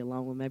not to be a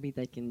long one. Maybe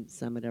they can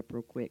sum it up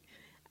real quick.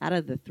 Out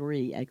of the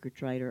three, Acre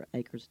Trader,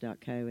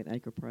 Acres.co, and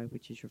Acre Pro,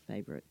 which is your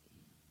favorite?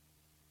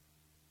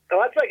 Oh,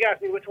 that's like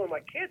asking me which one of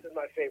my kids is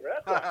my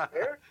favorite. That's not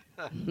fair.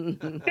 I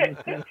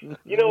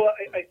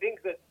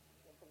think that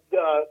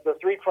the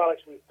three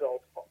products we've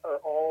built are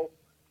all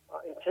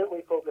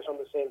intently focused on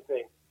the same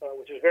thing,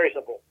 which is very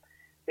simple.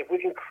 If we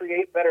can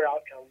create better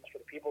outcomes for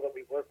the people that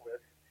we work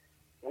with,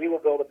 we will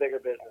build a bigger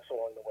business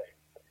along the way.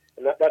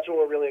 And that's what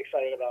we're really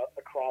excited about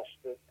across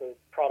the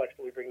products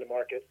that we bring to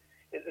market,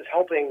 is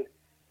helping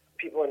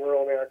people in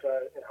rural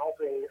America and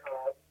helping,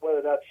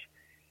 whether that's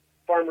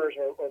farmers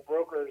or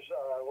brokers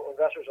or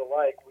investors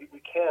alike, we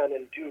can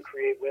and do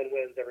create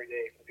win-wins every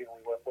day for the people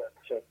we work with.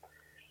 So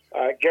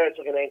Garrett's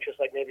looking anxious,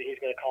 like maybe he's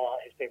going to call out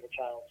his favorite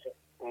child. So.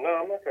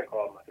 No, I'm not going to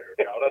call it my favorite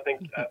child. I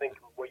think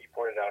what you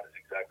pointed out is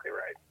exactly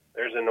right.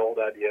 There's an old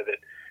idea that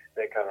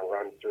kind of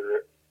runs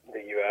through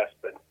the U.S.,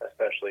 but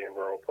especially in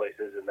rural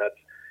places, and that's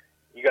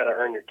you got to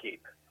earn your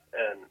keep.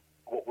 And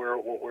what we're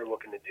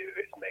looking to do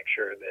is make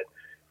sure that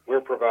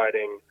we're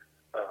providing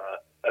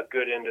a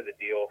good end of the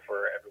deal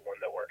for everyone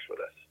that works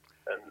with us.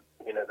 And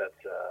I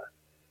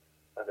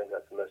think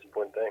that's the most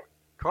important thing.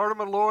 Carter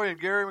Malloy and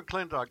Gary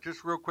McClintock,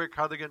 just real quick,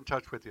 how they get in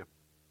touch with you?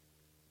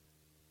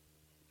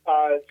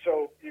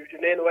 So you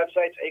can name the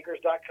websites: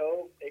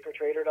 acres.co,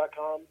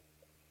 acretrader.com,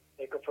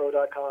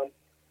 acrepro.com.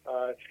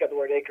 It's got the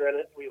word acre in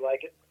it. We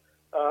like it.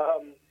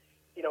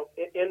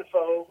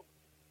 Info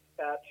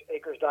at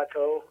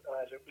acres.co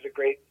is a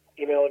great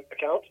email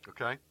account.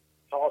 Okay.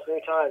 Call us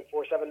anytime,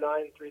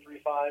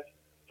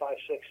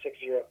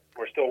 479-335-5660.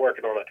 We're still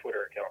working on a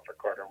Twitter account for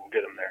Carter. We'll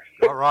get him there.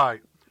 All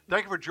right.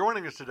 Thank you for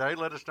joining us today.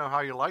 Let us know how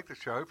you like the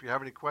show. If you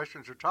have any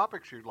questions or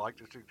topics you'd like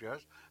to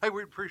suggest, hey,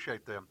 we'd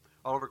appreciate them.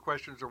 All of our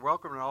questions are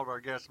welcome, and all of our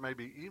guests may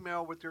be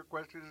emailed with your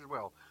questions as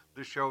well.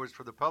 This show is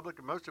for the public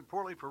and, most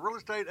importantly, for real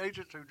estate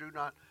agents who do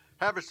not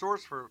have a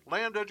source for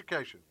land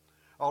education.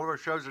 All of our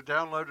shows are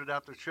downloaded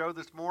after the show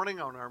this morning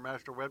on our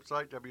master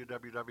website,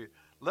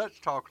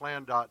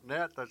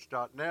 www.letstalkland.net. That's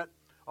 .net.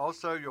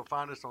 Also, you'll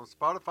find us on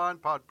Spotify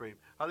and Podbean.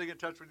 How do they get in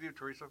touch with you,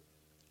 Teresa?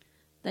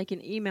 They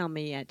can email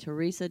me at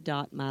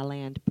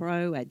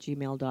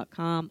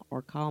teresa.mylandpro@gmail.com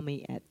or call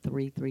me at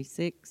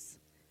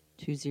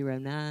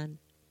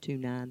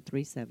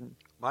 336-209-2937.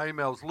 My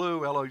email's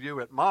Lou, L-O-U,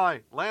 at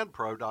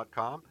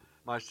mylandpro.com.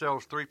 My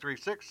cell's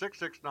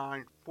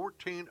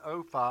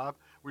 336-669-1405.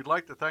 We'd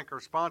like to thank our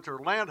sponsor,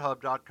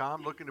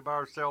 landhub.com. Looking to buy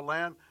or sell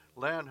land?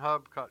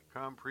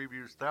 Landhub.com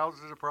previews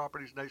thousands of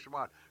properties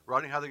nationwide.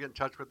 Rodney, how do they get in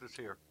touch with us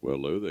here? Well,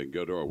 Lou, they can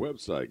go to our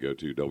website, go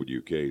to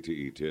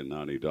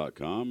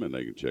WKTE1090.com, and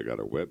they can check out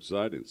our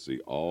website and see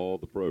all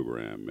the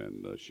program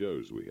and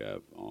shows we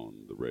have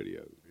on the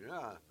radio.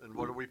 Yeah, and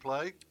what do we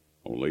play?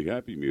 Only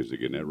happy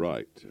music, isn't that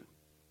right,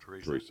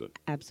 Teresa?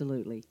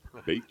 Absolutely.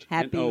 Beach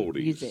Happy and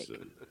oldies. music.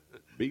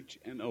 Beach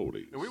and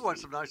Oldies. And we won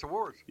some nice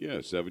awards.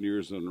 Yeah, 7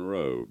 years in a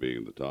row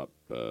being the top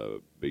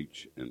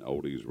beach and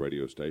oldies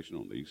radio station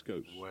on the East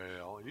Coast.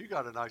 Well, and you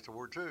got a nice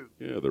award, too.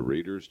 Yeah, the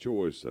Reader's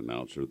Choice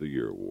Announcer of the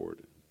Year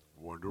Award.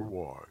 Wonder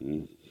why.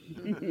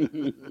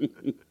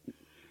 Mm.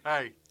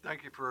 Hey,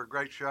 thank you for a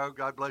great show.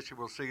 God bless you.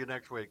 We'll see you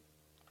next week.